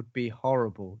that would be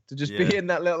horrible to just be in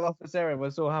that little office area where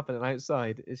it's all happening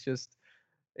outside. It's just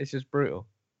brutal.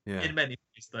 Yeah. In many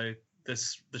ways, though,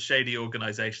 the shady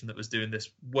organisation that was doing this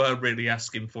were really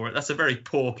asking for it. That's a very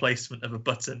poor placement of a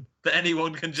button that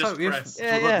anyone can just press.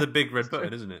 The big red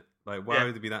button, isn't it? Like, why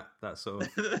would there be that sort of?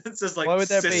 It's just like why would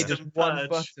there be just system one purge.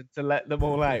 button to let them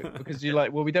all out? Because you're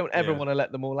like, well, we don't ever want to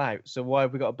let them all out, so why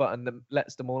have we got a button that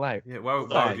lets them all out? Yeah, why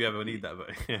would you ever need that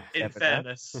button?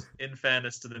 In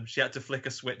fairness to them, she had to flick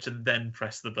a switch and then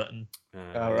press the button.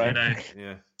 All right. You know?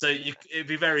 Yeah. So it'd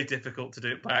be very difficult to do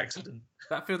it by accident.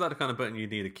 That feels like the kind of button you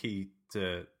need a key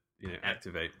to,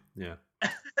 activate. Yeah.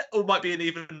 Or might be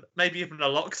maybe even a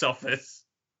locked office.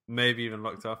 Maybe even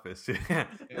locked office. Yeah.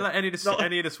 Like any of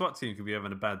the SWAT team could be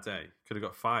having a bad day. Could have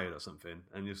got fired or something,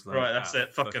 and just like, right, that's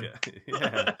it. Fuck 'em.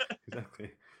 Yeah,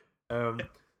 exactly.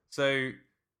 So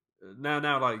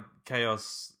now, like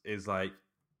chaos is like,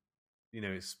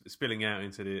 it's spilling out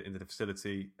into the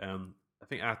facility. I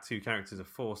think our two characters are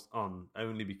forced on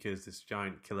only because this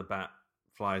giant killer bat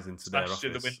flies into their office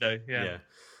through the window.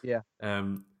 Yeah.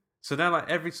 So now, like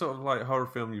every sort of like horror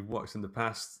film you've watched in the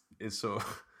past is sort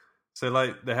of so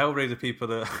like the Hellraiser people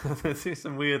they're doing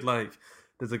some weird, like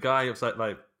there's a guy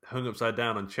hung upside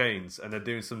down on chains and they're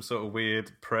doing some sort of weird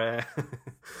prayer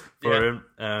for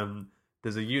him.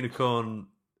 There's a unicorn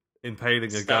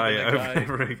impaling a guy over and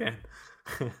over again.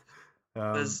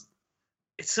 It's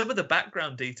some of the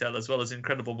background detail as well as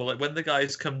incredible. But like when the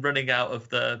guys come running out of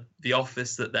the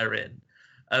office that they're in,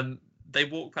 they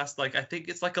walk past, like, I think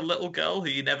it's like a little girl who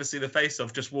you never see the face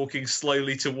of, just walking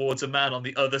slowly towards a man on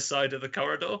the other side of the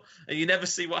corridor, and you never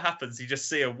see what happens. You just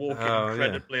see her walking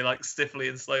incredibly, like, stiffly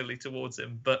and slowly towards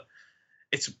him. But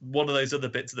it's one of those other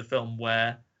bits of the film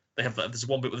where they have there's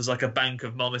one bit where there's like a bank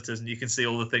of monitors and you can see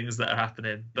all the things that are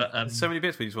happening. But there's so many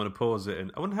bits where you just want to pause it, and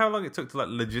I wonder how long it took to like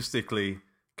logistically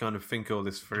kind of think all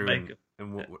this through.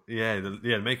 And what,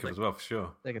 the makeup as well, for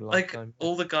sure. Like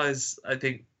all the guys, I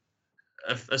think,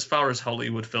 as far as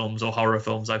Hollywood films or horror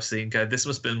films I've seen go, this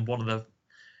must have been one of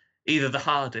either the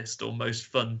hardest or most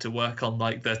fun to work on,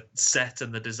 like the set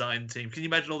and the design team. Can you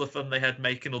imagine all the fun they had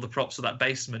making all the props for that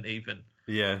basement even?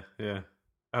 Yeah.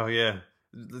 Oh, yeah.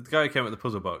 The guy who came with the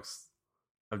puzzle box.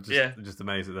 I'm just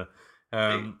amazed at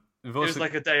that. It was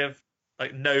like a day of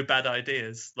like no bad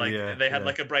ideas. Like they had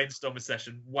like a brainstorming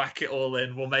session, whack it all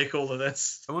in, we'll make all of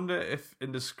this. I wonder if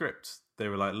in the script they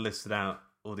were like listed out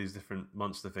all these different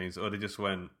monster things, or they just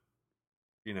went,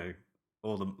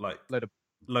 all the like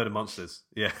load of monsters.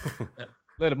 Yeah.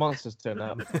 Load of monsters turned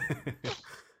up.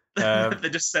 They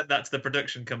just sent that to the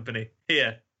production company.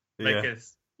 Here, make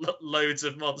us loads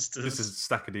of monsters. This is a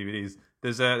stack of DVDs.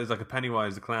 There's like a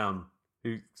Pennywise the clown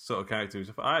who sort of character which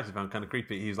I actually found kind of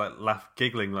creepy. He's like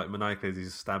giggling like maniacally as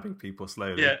he's stabbing people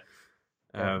slowly.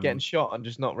 Yeah. Getting shot and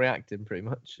just not reacting, pretty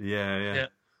much. Yeah.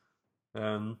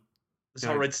 There's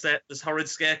horrid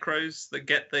scarecrows that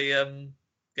get the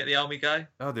army guy.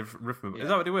 Oh, they rip them. Is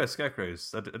that what they were?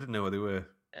 Scarecrows? I didn't know what they were.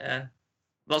 Yeah,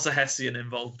 lots of Hessian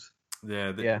involved.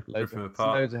 Yeah, they rip them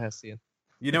apart. Loads of Hessian.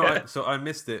 So I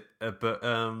missed it, but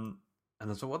and I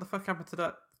was like, what the fuck happened to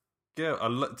that girl?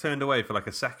 I turned away for like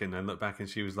a second and looked back, and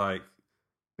she was like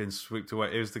been swooped away.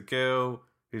 It was the girl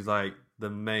who's like the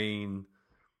main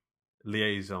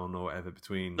liaison or whatever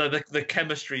between the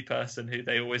chemistry person who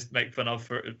they always make fun of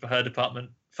for her department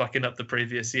fucking up the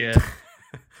previous year.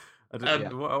 A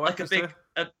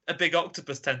big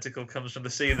octopus tentacle comes from the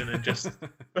ceiling and just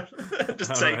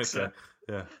takes her.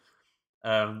 Yeah.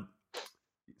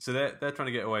 So they're trying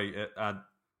to get away at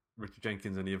Richard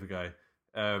Jenkins and the other guy.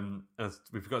 As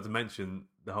we forgot to mention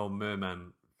the whole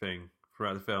merman thing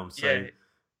throughout the film.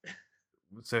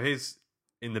 So his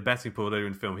in the betting pool later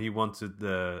in the film, he wanted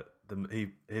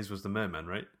his was the merman,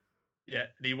 right? Yeah,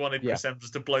 and he wanted Chris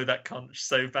Evans to blow that conch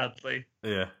so badly.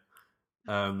 Yeah.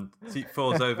 He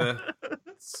falls over,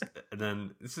 and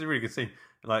then this is a really good scene.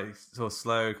 Like sort of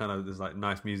slow, kind of there's like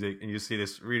nice music, and you see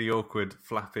this really awkward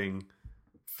flapping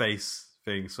face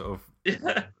thing sort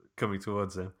of coming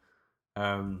towards him.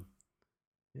 And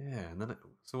then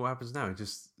so what happens now?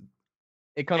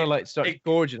 It kind of like starts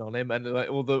gorging on him, and like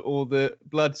all the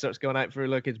blood starts going out through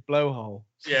like his blowhole.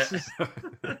 Yeah,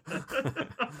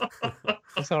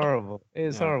 it's horrible.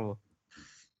 It's horrible.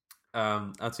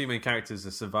 Our two main characters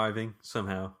are surviving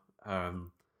somehow.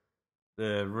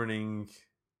 They're running.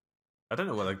 I don't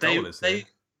know what their goal is.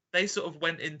 They sort of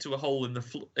went into a hole in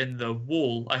the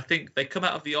wall. I think they come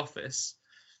out of the office,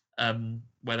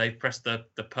 where they press the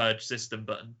purge system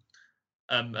button,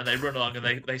 and they run along,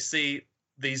 and they see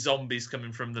these zombies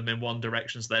coming from them in one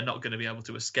direction, so they're not going to be able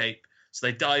to escape. So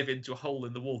they dive into a hole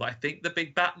in the wall that I think the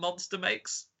big bat monster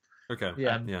makes. Okay.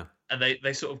 And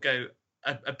they sort of go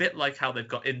a bit like how they've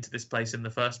got into this place in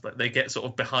the first place. They get sort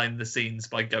of behind the scenes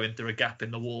by going through a gap in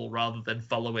the wall rather than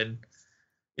following,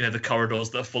 the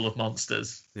corridors that are full of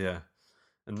monsters. Yeah.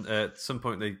 And at some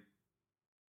point I'm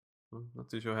not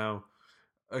too sure how.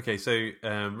 Okay, so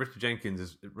Richard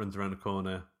Jenkins runs around the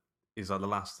corner he's like the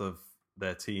last of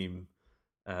their team,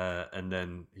 and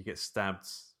then he gets stabbed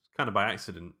kind of by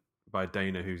accident by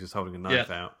Dana, who's just holding a knife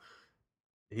out.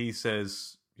 He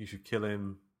says you should kill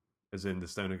him, as in the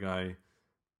stoner guy.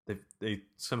 They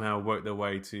somehow work their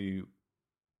way to,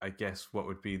 I guess, what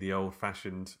would be the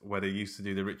old-fashioned, where they used to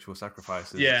do the ritual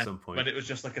sacrifices at some point. When it was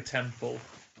just like a temple.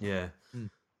 Yeah.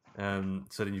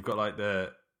 So then you've got like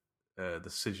the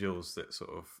sigils that sort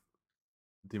of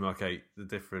demarcate the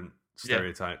different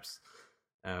stereotypes.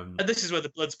 And this is where the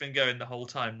blood's been going the whole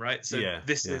time, right? So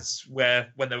this is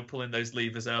where, when they were pulling those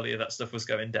levers earlier, that stuff was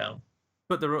going down.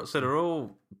 But they're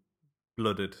all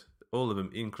blooded, all of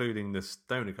them, including the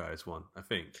stoner guy's one, I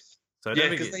think. So I don't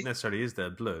think it necessarily is their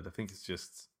blood. I think it's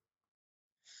just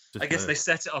I guess they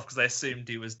set it off because they assumed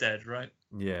he was dead, right?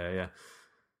 Yeah.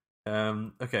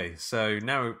 Okay, so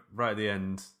now right at the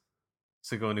end,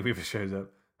 Sigourney Weaver shows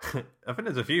up. I think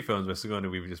there's a few films where Sigourney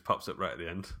Weaver just pops up right at the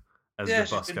end as the boss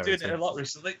she's been character. doing it a lot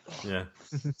recently. Yeah.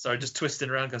 Sorry, just twisting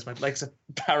around because my legs are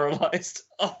paralysed.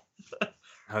 Oh.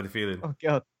 How are you feeling? Oh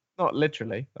God, not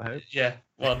literally, I hope. Yeah,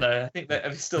 well, no, I think that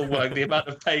if they still work, the amount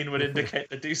of pain would indicate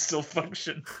they do still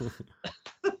function.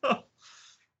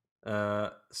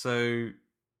 So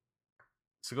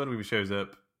Sigourney Weaver shows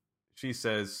up. She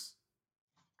says,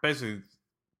 basically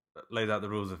lays out the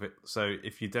rules of it. So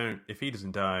if he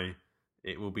doesn't die,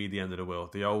 it will be the end of the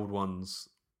world. The old ones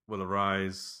will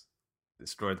arise,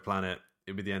 destroy the planet.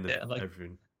 It'll be the end of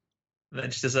everything. And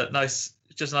then she does a nice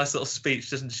little speech,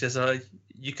 doesn't she? She says,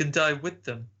 you can die with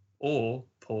them, or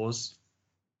pause,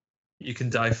 you can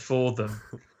die for them.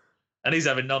 And he's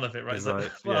having none of it, right? He's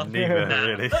like, well, neither,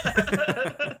 really.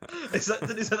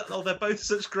 They're both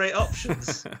such great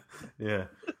options. Yeah.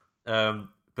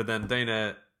 But then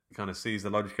Dana kind of sees the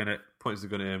logic in it, points the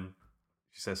gun at him.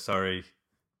 She says sorry.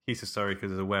 He says sorry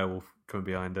because there's a werewolf coming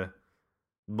behind her.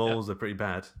 Moles are pretty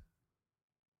bad.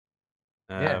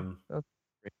 That's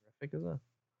pretty horrific as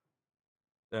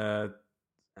well.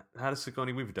 How does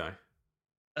Sigourney Weaver die?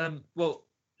 Well,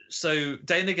 so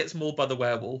Dana gets mauled by the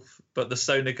werewolf, but the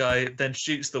stoner guy then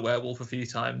shoots the werewolf a few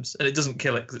times, and it doesn't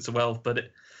kill it because it's a werewolf, but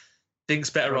it thinks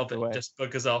better of it, just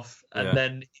buggers off, and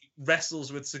then he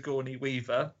wrestles with Sigourney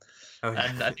Weaver,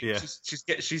 and I think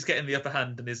she's getting the upper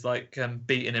hand and is like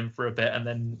beating him for a bit, and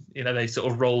then they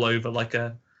sort of roll over like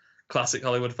a classic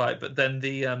Hollywood fight. But then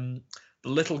the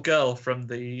little girl from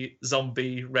the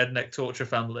zombie redneck torture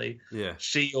family,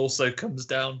 she also comes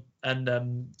down, and I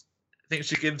think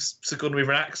she gives Sigourney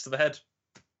Weaver an axe to the head.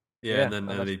 Yeah, and then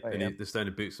the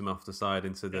stoner boots him off the side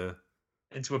into the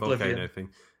oblivion thing.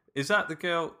 Is that the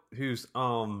girl whose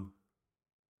arm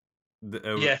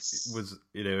was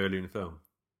earlier in the film?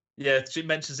 Yeah, she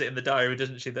mentions it in the diary,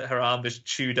 doesn't she? That her arm is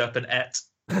chewed up and ate.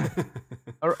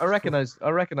 I recognize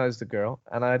the girl,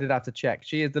 and I did have to check.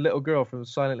 She is the little girl from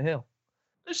Silent Hill.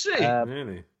 Is she?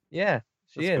 Really? Yeah,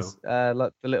 she is. Cool.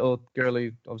 Like the little girl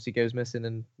who obviously goes missing,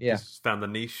 and she's found the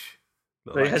niche.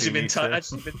 So has she been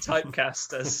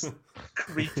typecast as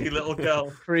creepy little girl?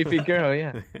 Creepy girl,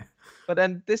 yeah. But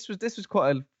then this was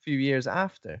quite a few years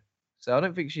after, so I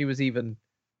don't think she was even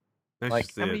how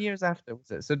many years after was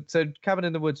it? So Cabin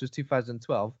in the Woods was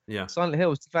 2012. Yeah. Silent Hill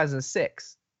was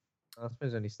 2006. I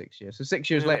suppose only 6 years. So 6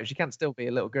 years later, she can't still be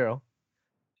a little girl.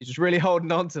 She's just really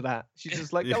holding on to that. She's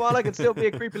just like, oh, well, I can still be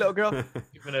a creepy little girl.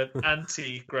 Given her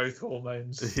anti-growth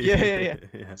hormones. Yeah.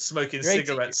 Smoking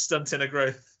cigarettes, stunting her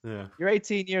growth. Yeah. You're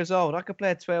 18 years old. I could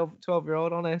play a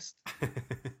 12-year-old, honest.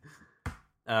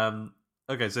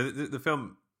 Okay, so the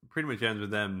film pretty much ends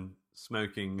with them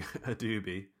smoking a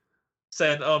doobie.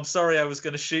 Saying, oh, I'm sorry I was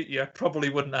going to shoot you. I probably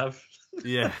wouldn't have.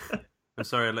 Yeah. I'm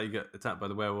sorry I let you get attacked by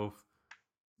the werewolf.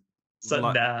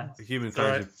 So, nah.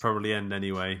 Humankind would probably end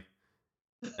anyway.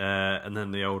 And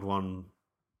then the old one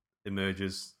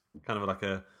emerges, kind of like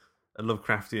a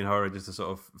Lovecraftian horror, just to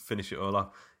sort of finish it all off.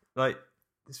 Like,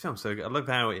 this film's so good. I love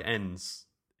how it ends.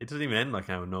 It doesn't even end like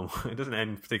how normal. It doesn't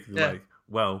end particularly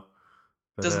well.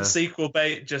 But, doesn't sequel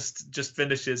bait, just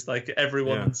finishes like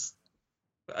everyone's. Yeah.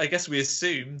 I guess we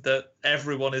assume that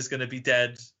everyone is going to be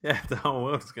dead. Yeah, the whole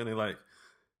world is going to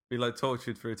be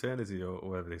tortured for eternity, or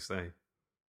whatever they say.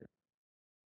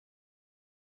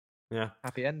 Yeah.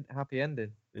 Happy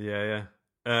ending. Yeah.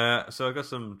 So I got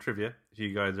some trivia. If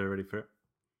you guys are ready for it.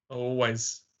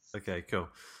 Always. Okay, cool.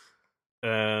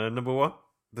 Number one.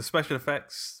 The special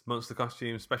effects, monster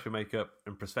costumes, special makeup,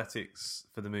 and prosthetics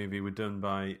for the movie were done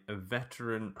by a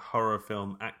veteran horror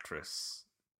film actress.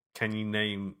 Can you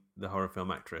name the horror film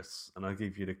actress? And I'll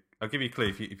give you a clue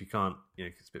if you can't.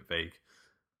 It's a bit vague.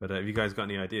 But have you guys got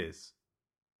any ideas?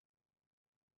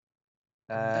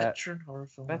 Veteran horror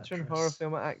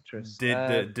film actress.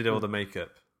 Did all the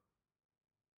makeup?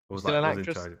 Still an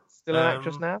actress? Still an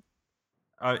actress now?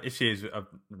 If she is, I've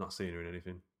not seen her in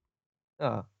anything.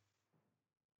 Oh.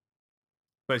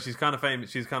 But she's kind of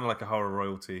famous. She's kind of like a horror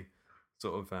royalty,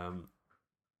 sort of.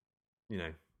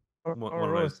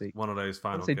 One of those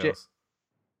final girls.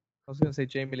 I was going to say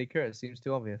Jamie Lee Curtis seems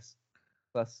too obvious.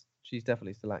 Plus, she's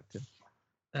definitely still active.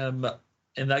 In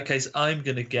that case, I'm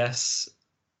going to guess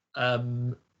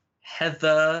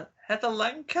Heather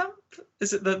Langenkamp.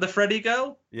 Is it the Freddy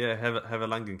girl? Yeah, Heather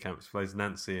Langenkamp. She plays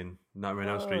Nancy in Nightmare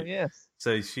on Elm Street. Yes.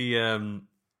 So she, I've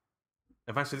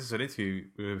actually listened to an interview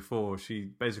with her before. She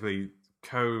basically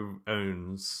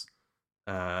co-owns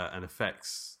an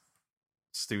effects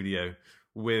studio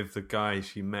with the guy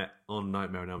she met on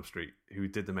Nightmare on Elm Street, who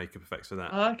did the makeup effects for that.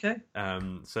 Oh, okay.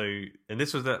 And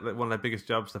this was one of their biggest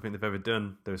jobs I think they've ever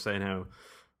done. They were saying how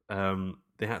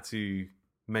they had to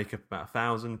make up about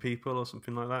 1,000 people or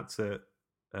something like that. So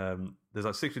there's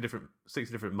like 60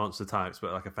 different monster types,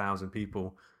 but like 1,000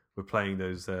 people were playing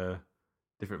those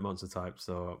different monster types.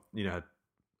 So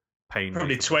pain.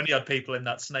 Probably 20 odd people in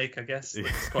that snake, I guess.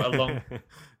 It's quite a long.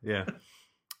 Yeah.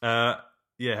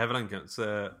 Yeah, Heather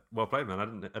Langenkamp. Well played, man. I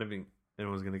don't think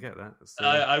anyone was going to get that.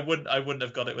 I wouldn't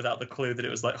have got it without the clue that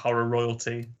it was like horror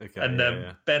royalty. Okay. And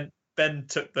yeah. Ben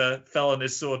fell on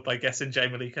his sword by guessing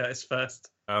Jamie Lee Curtis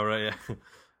first. Oh right, yeah.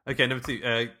 Okay, number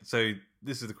 2. So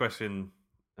this is the question.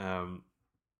 We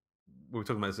were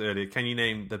talking about this earlier. Can you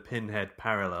name the Pinhead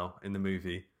parallel in the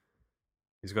movie?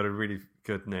 He's got a really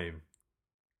good name.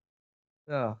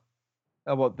 Oh,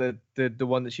 what the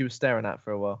one that she was staring at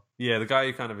for a while? Yeah, the guy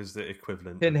who kind of is the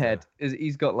equivalent. Pinhead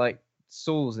he's got like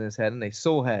saws in his head, and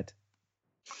saw head.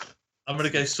 I'm gonna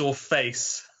go saw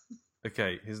face.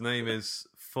 Okay, his name is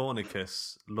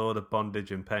Fornicus, Lord of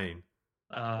Bondage and Pain.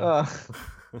 I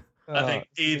think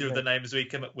either of the names we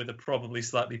came up with are probably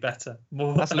slightly better,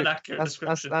 more of an accurate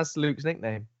description. That's Luke's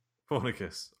nickname.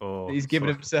 Fornicus, or he's given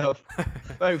himself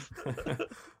both.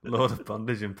 Lord of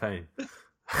Bondage and Pain.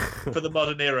 For the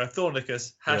modern era,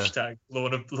 Thornicus, hashtag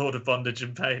Lord of Bondage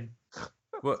and Pain.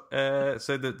 Well,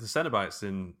 so the Cenobites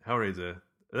in Hellraiser,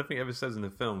 I don't think it ever says in the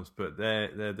films, but they're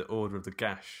the Order of the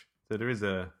Gash. So there is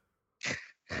a.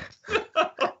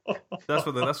 that's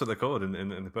what they're called in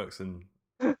the books and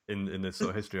in the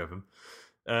sort of history of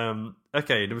them.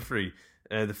 Okay, number 3,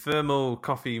 the thermal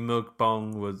coffee mug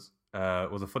bong was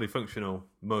a fully functional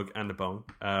mug and a bong.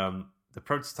 The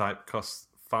prototype cost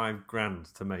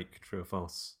 $5,000 to make. True or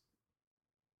false?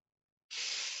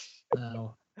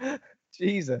 No.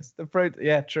 Jesus,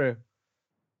 yeah, true.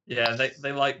 Yeah,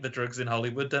 they like the drugs in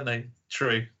Hollywood, don't they?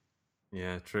 True.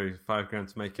 Yeah, true.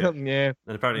 $5,000 to make it. Yeah.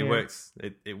 And apparently it works.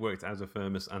 It worked as a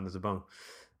thermos and as a bong.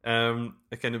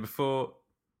 Okay, number 4,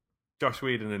 Josh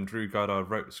Whedon and Drew Goddard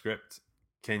wrote the script.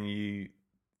 Can you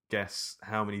guess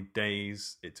how many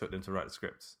days it took them to write the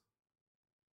script?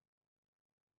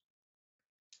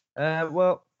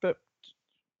 Well, but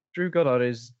Drew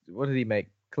Goddard what did he make?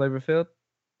 Cloverfield?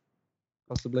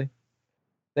 Possibly.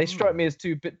 They strike me as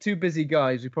two busy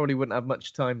guys who probably wouldn't have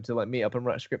much time to like meet up and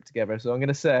write a script together. So I'm going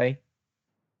to say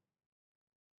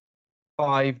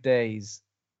 5 days.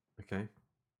 Okay.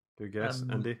 Good guess,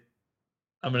 Andy.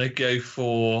 I'm going to go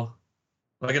for.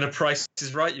 Am I going to Price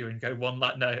is Right you and go one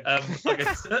like no?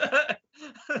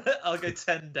 I'll go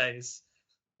 10 days.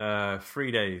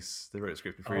 3 days. They wrote a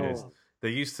script in 3 days. They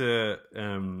used to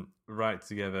write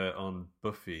together on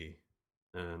Buffy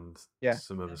and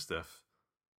some other stuff.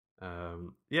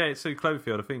 So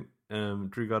Cloverfield, I think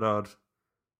Drew Goddard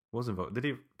was involved. Did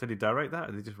he direct that?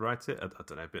 Or did he just write it? I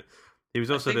don't know, but he was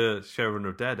also the showrunner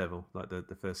of Daredevil, like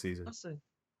the first season.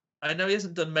 I know he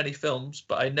hasn't done many films,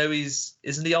 but I know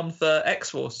isn't he on for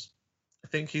X-Force? I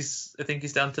think he's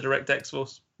down to direct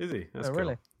X-Force. Is he? That's cool.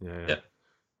 Really? Yeah.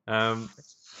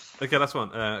 Okay, last one.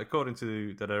 According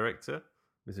to the director,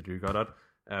 Mr. Drew Goddard,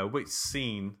 which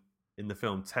scene in the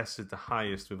film tested the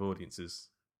highest with audiences?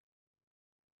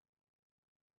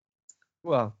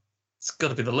 Well, it's got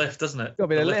to be the lift, doesn't it? It's got to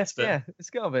be the lift, yeah.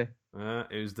 It's got to be.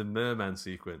 It was the merman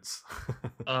sequence.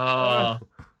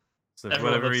 So for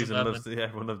everyone whatever reason,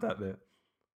 everyone loved that bit.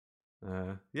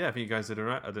 I think you guys did all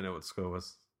right. I don't know what the score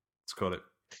was. Let's call it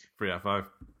 3 out of 5.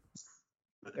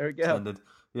 There we go. Standard.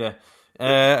 Yeah.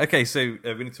 Okay, so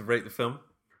we need to rate the film.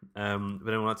 Would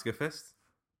anyone like to go first?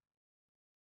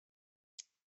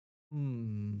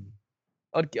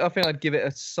 I think I'd give it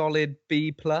a solid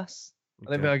B+.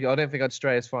 Okay. I don't think I'd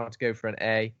stray as far to go for an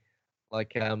A.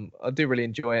 Like, I do really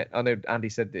enjoy it. I know Andy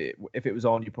said that if it was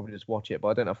on, you'd probably just watch it, but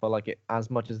I don't know if I like it as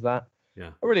much as that.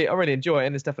 Yeah. I really enjoy it,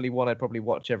 and it's definitely one I'd probably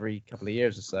watch every couple of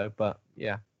years or so. But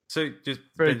yeah. So just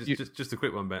a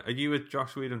quick one, Ben. Are you a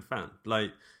Josh Whedon fan?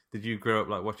 Like, did you grow up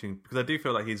like watching? Because I do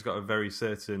feel like he's got a very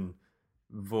certain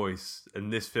voice,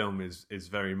 and this film is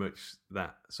very much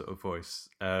that sort of voice.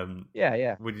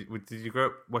 Yeah. Did you grow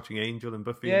up watching Angel and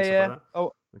Buffy? Yeah, and stuff like that?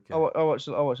 Oh, okay. I watched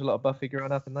a lot of Buffy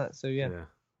growing up and that. So yeah. Yeah,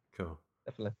 cool.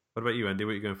 Definitely. What about you, Andy?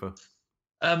 What are you going for?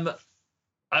 I'm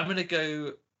going to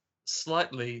go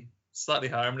slightly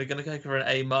higher. I'm going to go for an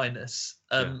A-.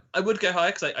 I would go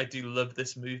higher because I do love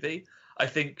this movie. I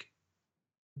think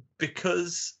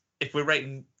because if we're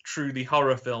rating truly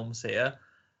horror films here,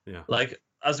 like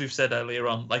as we've said earlier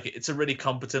on, like it's a really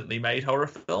competently made horror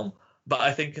film. But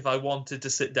I think if I wanted to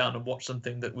sit down and watch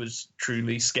something that was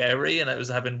truly scary and it was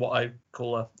having what I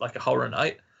call a horror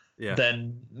night,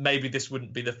 then maybe this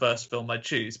wouldn't be the first film I'd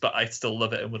choose. But I still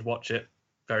love it and would watch it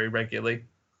very regularly.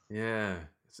 Yeah,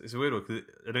 it's a weird one because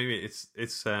I don't mean it's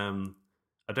I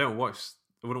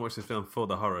wouldn't watch this film for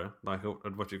the horror. Like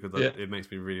I'd watch it because it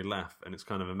makes me really laugh, and it's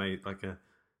kind of amazing.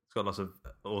 It's got lots of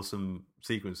awesome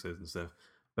sequences and stuff.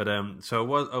 But so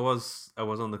I was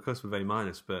on the cusp of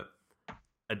A-, but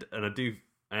I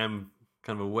am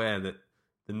kind of aware that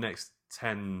the next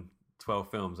 10,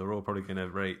 12 films are all probably going to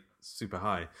rate super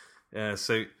high.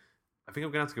 So I think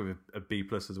I'm going to have to go with a B+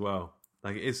 as well.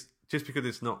 Like it's just because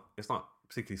it's not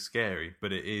particularly scary,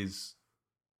 but it is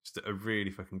just a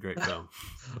really fucking great film.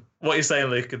 What you're saying,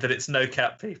 Luke, that it's no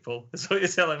cat people. That's what you're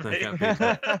telling me.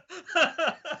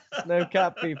 No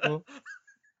cat people.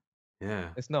 Yeah.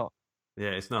 It's not.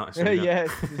 Yeah, it's not. Yeah,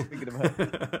 just thinking about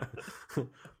it.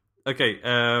 Okay,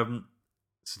 so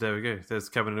there we go. There's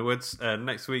Cabin in the Woods.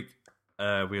 Next week,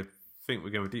 we think we're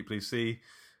going with Deep Blue Sea.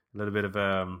 A little bit of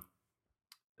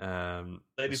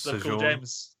Ladies Love Cool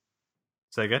James.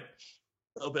 Say again?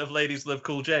 A little bit of Ladies Love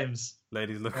Cool James.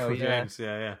 Ladies Love Cool James,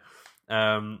 yeah.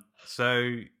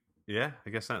 So, yeah, I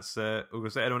guess that's all going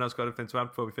to say. Anyone else got anything to add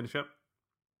before we finish up?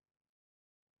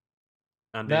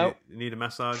 Andy, no. You need a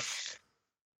massage?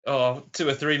 Oh, 2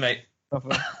 or 3, mate.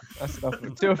 That's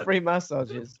enough. 2 or 3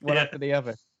 massages, one after the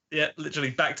other. Yeah,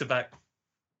 literally back to back.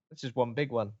 It's just one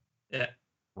big one. Yeah.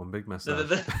 One big massage.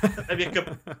 maybe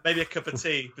a cup of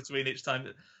tea between each time.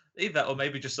 Either that, or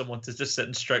maybe just someone to just sit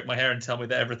and stroke my hair and tell me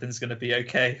that everything's going to be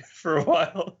okay for a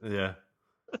while. Yeah.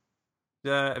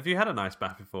 Yeah. Have you had a nice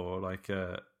bath before? Like,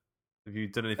 have you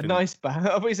done anything? A nice bath?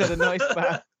 I've always had a nice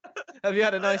bath. Have you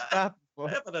had a nice bath before?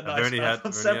 I have had a nice bath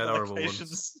on several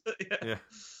occasions. Yeah.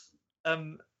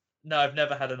 No, I've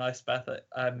never had an ice bath.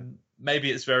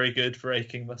 Maybe it's very good for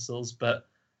aching muscles, but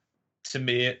to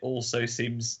me, it also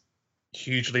seems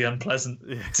hugely unpleasant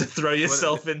to throw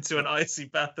yourself into an icy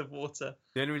bath of water.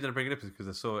 The only reason I bring it up is because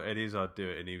I saw Eddie Izzard do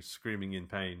it, and he was screaming in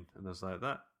pain, and I was like,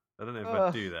 "That I don't know if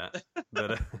I'd do that."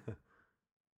 But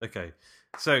okay,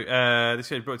 so this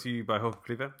show is brought to you by Hawk &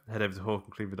 Cleaver. Head over to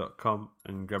hawkandcleaver.com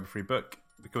and grab a free book.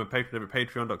 Become a patron over at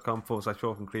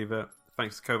patreon.com/Hawk & Cleaver.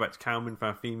 Thanks to Kovacs Kalman for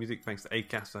our theme music. Thanks to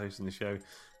Acast for hosting the show.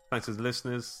 Thanks to the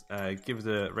listeners. Give us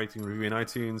a rating and review in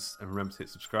iTunes, and remember to hit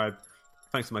subscribe.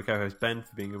 Thanks to my co-host Ben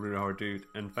for being a real horror dude,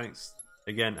 and thanks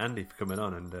again Andy for coming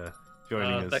on and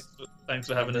joining us. Thanks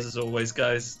for having us as always,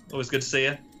 guys. Always good to see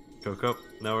you. Cool.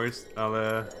 No worries.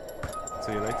 I'll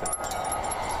see you later.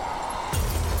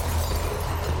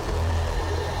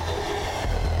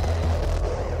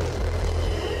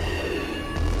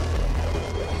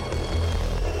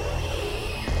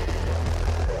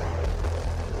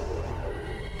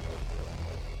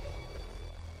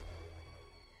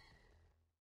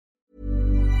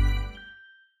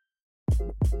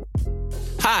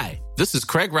 Hi, this is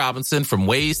Craig Robinson from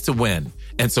Ways to Win,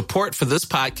 and support for this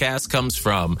podcast comes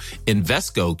from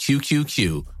Invesco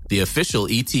QQQ, the official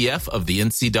ETF of the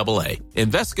NCAA.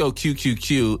 Invesco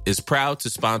QQQ is proud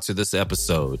to sponsor this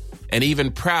episode, and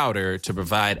even prouder to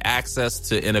provide access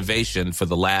to innovation for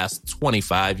the last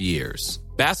 25 years.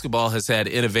 Basketball has had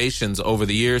innovations over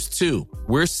the years, too.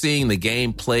 We're seeing the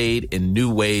game played in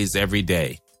new ways every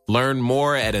day. Learn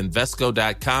more at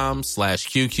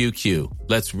Invesco.com/QQQ.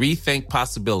 Let's rethink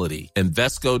possibility.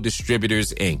 Invesco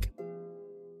Distributors, Inc.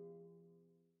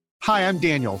 Hi, I'm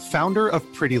Daniel, founder of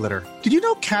Pretty Litter. Did you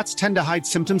know cats tend to hide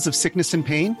symptoms of sickness and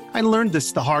pain? I learned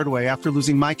this the hard way after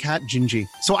losing my cat, Gingy.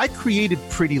 So I created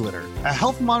Pretty Litter, a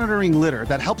health monitoring litter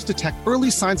that helps detect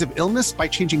early signs of illness by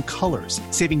changing colors,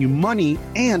 saving you money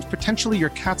and potentially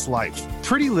your cat's life.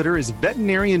 Pretty Litter is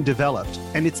veterinarian developed,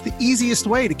 and it's the easiest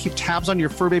way to keep tabs on your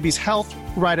fur baby's health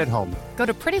right at home. Go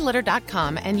to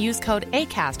prettylitter.com and use code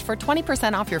ACAST for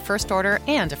 20% off your first order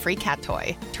and a free cat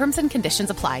toy. Terms and conditions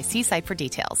apply. See site for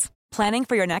details. Planning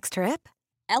for your next trip?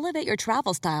 Elevate your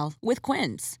travel style with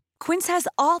Quince. Quince has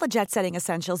all the jet-setting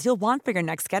essentials you'll want for your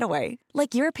next getaway,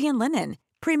 like European linen,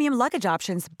 premium luggage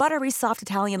options, buttery soft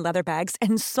Italian leather bags,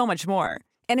 and so much more.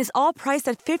 And is all priced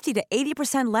at 50 to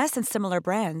 80% less than similar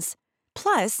brands.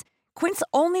 Plus, Quince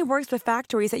only works with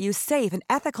factories that use safe and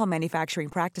ethical manufacturing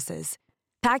practices.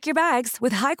 Pack your bags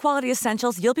with high-quality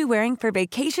essentials you'll be wearing for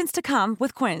vacations to come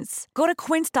with Quince. Go to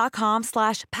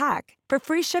quince.com/pack for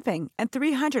free shipping and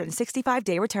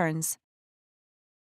 365-day returns.